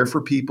to care for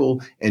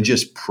people and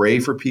just pray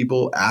for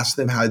people, ask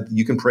them how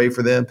you can pray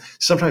for them,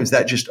 sometimes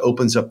that just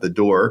opens up the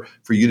door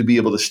for you to be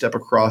able to step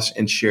across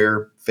and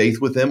share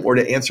faith with them or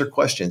to answer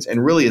questions.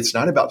 And really, it's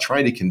not about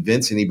trying to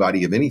convince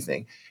anybody of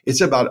anything.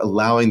 It's about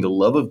allowing the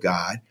love of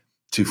God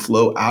to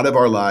flow out of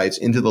our lives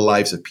into the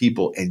lives of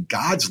people, and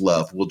God's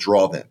love will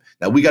draw them.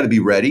 Now, we got to be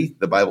ready,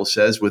 the Bible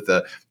says, with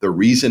the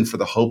reason for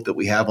the hope that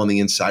we have on the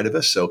inside of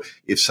us. So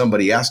if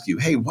somebody asks you,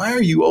 hey, why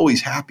are you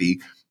always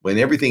happy when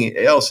everything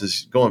else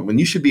is going, when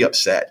you should be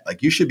upset,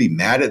 like you should be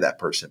mad at that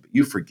person, but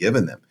you've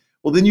forgiven them.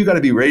 Well, then you got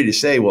to be ready to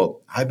say,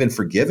 well, I've been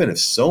forgiven of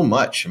so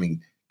much. I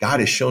mean, God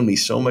has shown me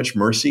so much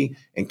mercy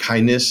and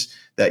kindness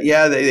that,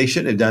 yeah, they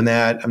shouldn't have done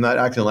that. I'm not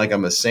acting like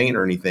I'm a saint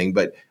or anything,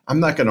 but I'm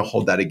not going to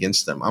hold that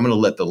against them. I'm going to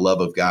let the love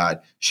of God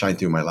shine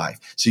through my life.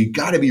 So you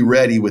got to be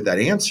ready with that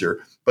answer,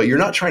 but you're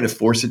not trying to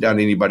force it down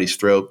anybody's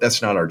throat.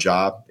 That's not our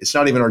job. It's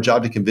not even our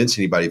job to convince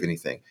anybody of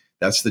anything.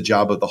 That's the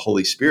job of the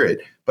Holy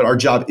Spirit. But our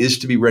job is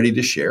to be ready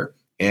to share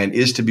and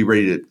is to be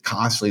ready to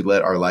constantly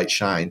let our light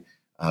shine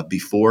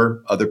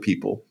before other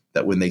people,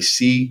 that when they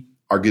see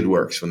our good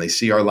works, when they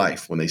see our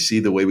life, when they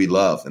see the way we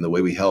love and the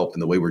way we help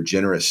and the way we're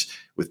generous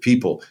with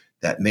people,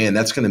 that, man,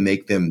 that's going to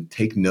make them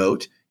take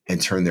note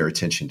and turn their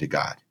attention to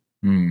God.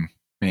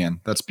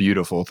 Man, that's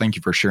beautiful. Thank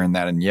you for sharing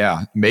that. And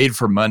yeah, Made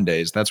for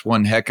Mondays. That's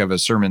one heck of a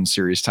sermon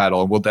series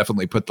title. And we'll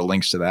definitely put the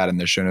links to that in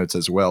the show notes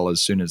as well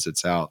as soon as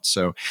it's out.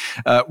 So,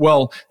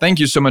 well, thank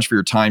you so much for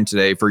your time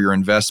today, for your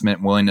investment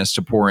and willingness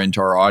to pour into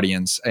our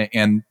audience.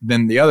 And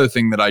then the other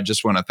thing that I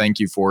just want to thank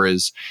you for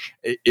is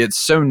it's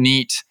so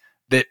neat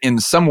that in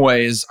some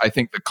ways, I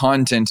think the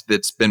content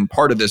that's been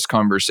part of this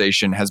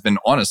conversation has been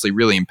honestly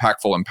really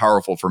impactful and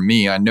powerful for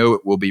me. I know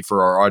it will be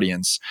for our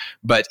audience,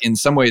 but in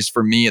some ways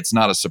for me, it's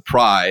not a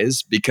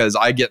surprise because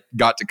I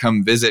got to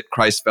come visit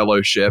Christ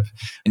Fellowship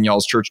in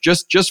y'all's church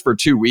just for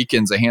 2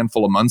 weekends, a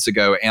handful of months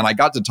ago. And I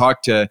got to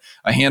talk to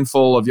a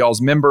handful of y'all's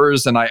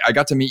members, and I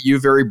got to meet you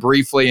very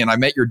briefly, and I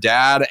met your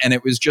dad, and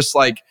it was just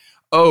like,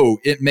 oh,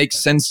 it makes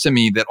sense to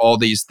me that all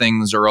these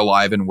things are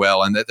alive and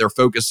well, and that they're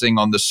focusing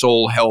on the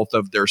soul health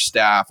of their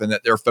staff, and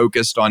that they're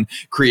focused on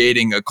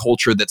creating a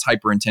culture that's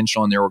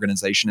hyper-intentional in their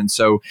organization. And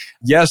so,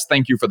 yes,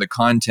 thank you for the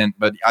content,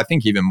 but I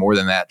think even more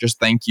than that,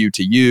 just thank you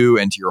to you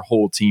and to your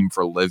whole team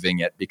for living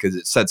it, because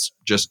it sets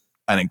just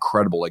an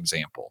incredible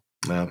example.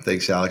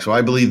 Thanks, Alex. Well,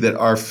 I believe that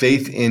our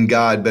faith in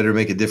God better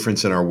make a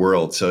difference in our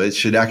world. So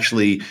it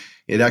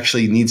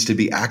actually needs to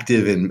be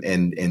active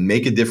and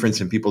make a difference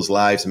in people's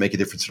lives and make a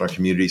difference in our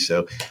community.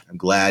 So I'm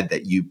glad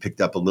that you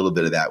picked up a little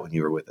bit of that when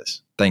you were with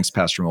us. Thanks,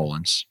 Pastor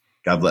Mullins.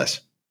 God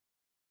bless.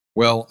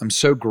 Well, I'm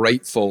so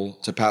grateful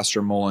to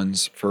Pastor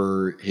Mullins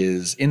for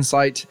his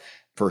insight,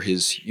 for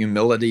his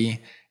humility,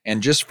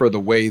 and just for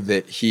the way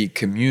that he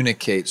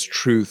communicates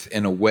truth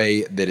in a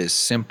way that is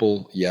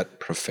simple yet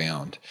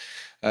profound.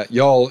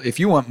 Y'all, if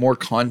you want more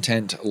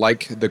content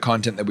like the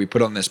content that we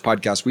put on this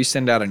podcast, we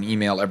send out an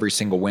email every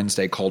single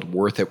Wednesday called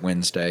Worth It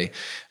Wednesday.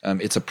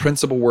 It's a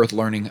principle worth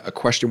learning, a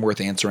question worth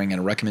answering,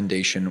 and a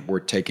recommendation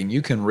worth taking.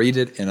 You can read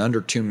it in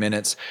under 2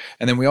 minutes.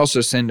 And then we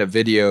also send a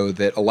video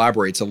that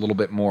elaborates a little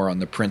bit more on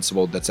the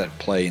principle that's at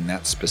play in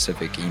that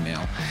specific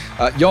email.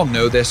 Y'all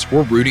know this.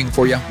 We're rooting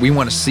for you. We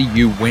want to see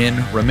you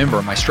win.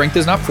 Remember, my strength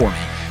is not for me.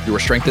 Your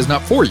strength is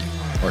not for you.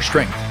 Our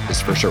strength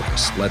is for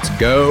service. Let's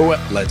go.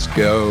 Let's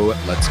go.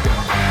 Let's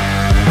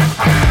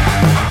go.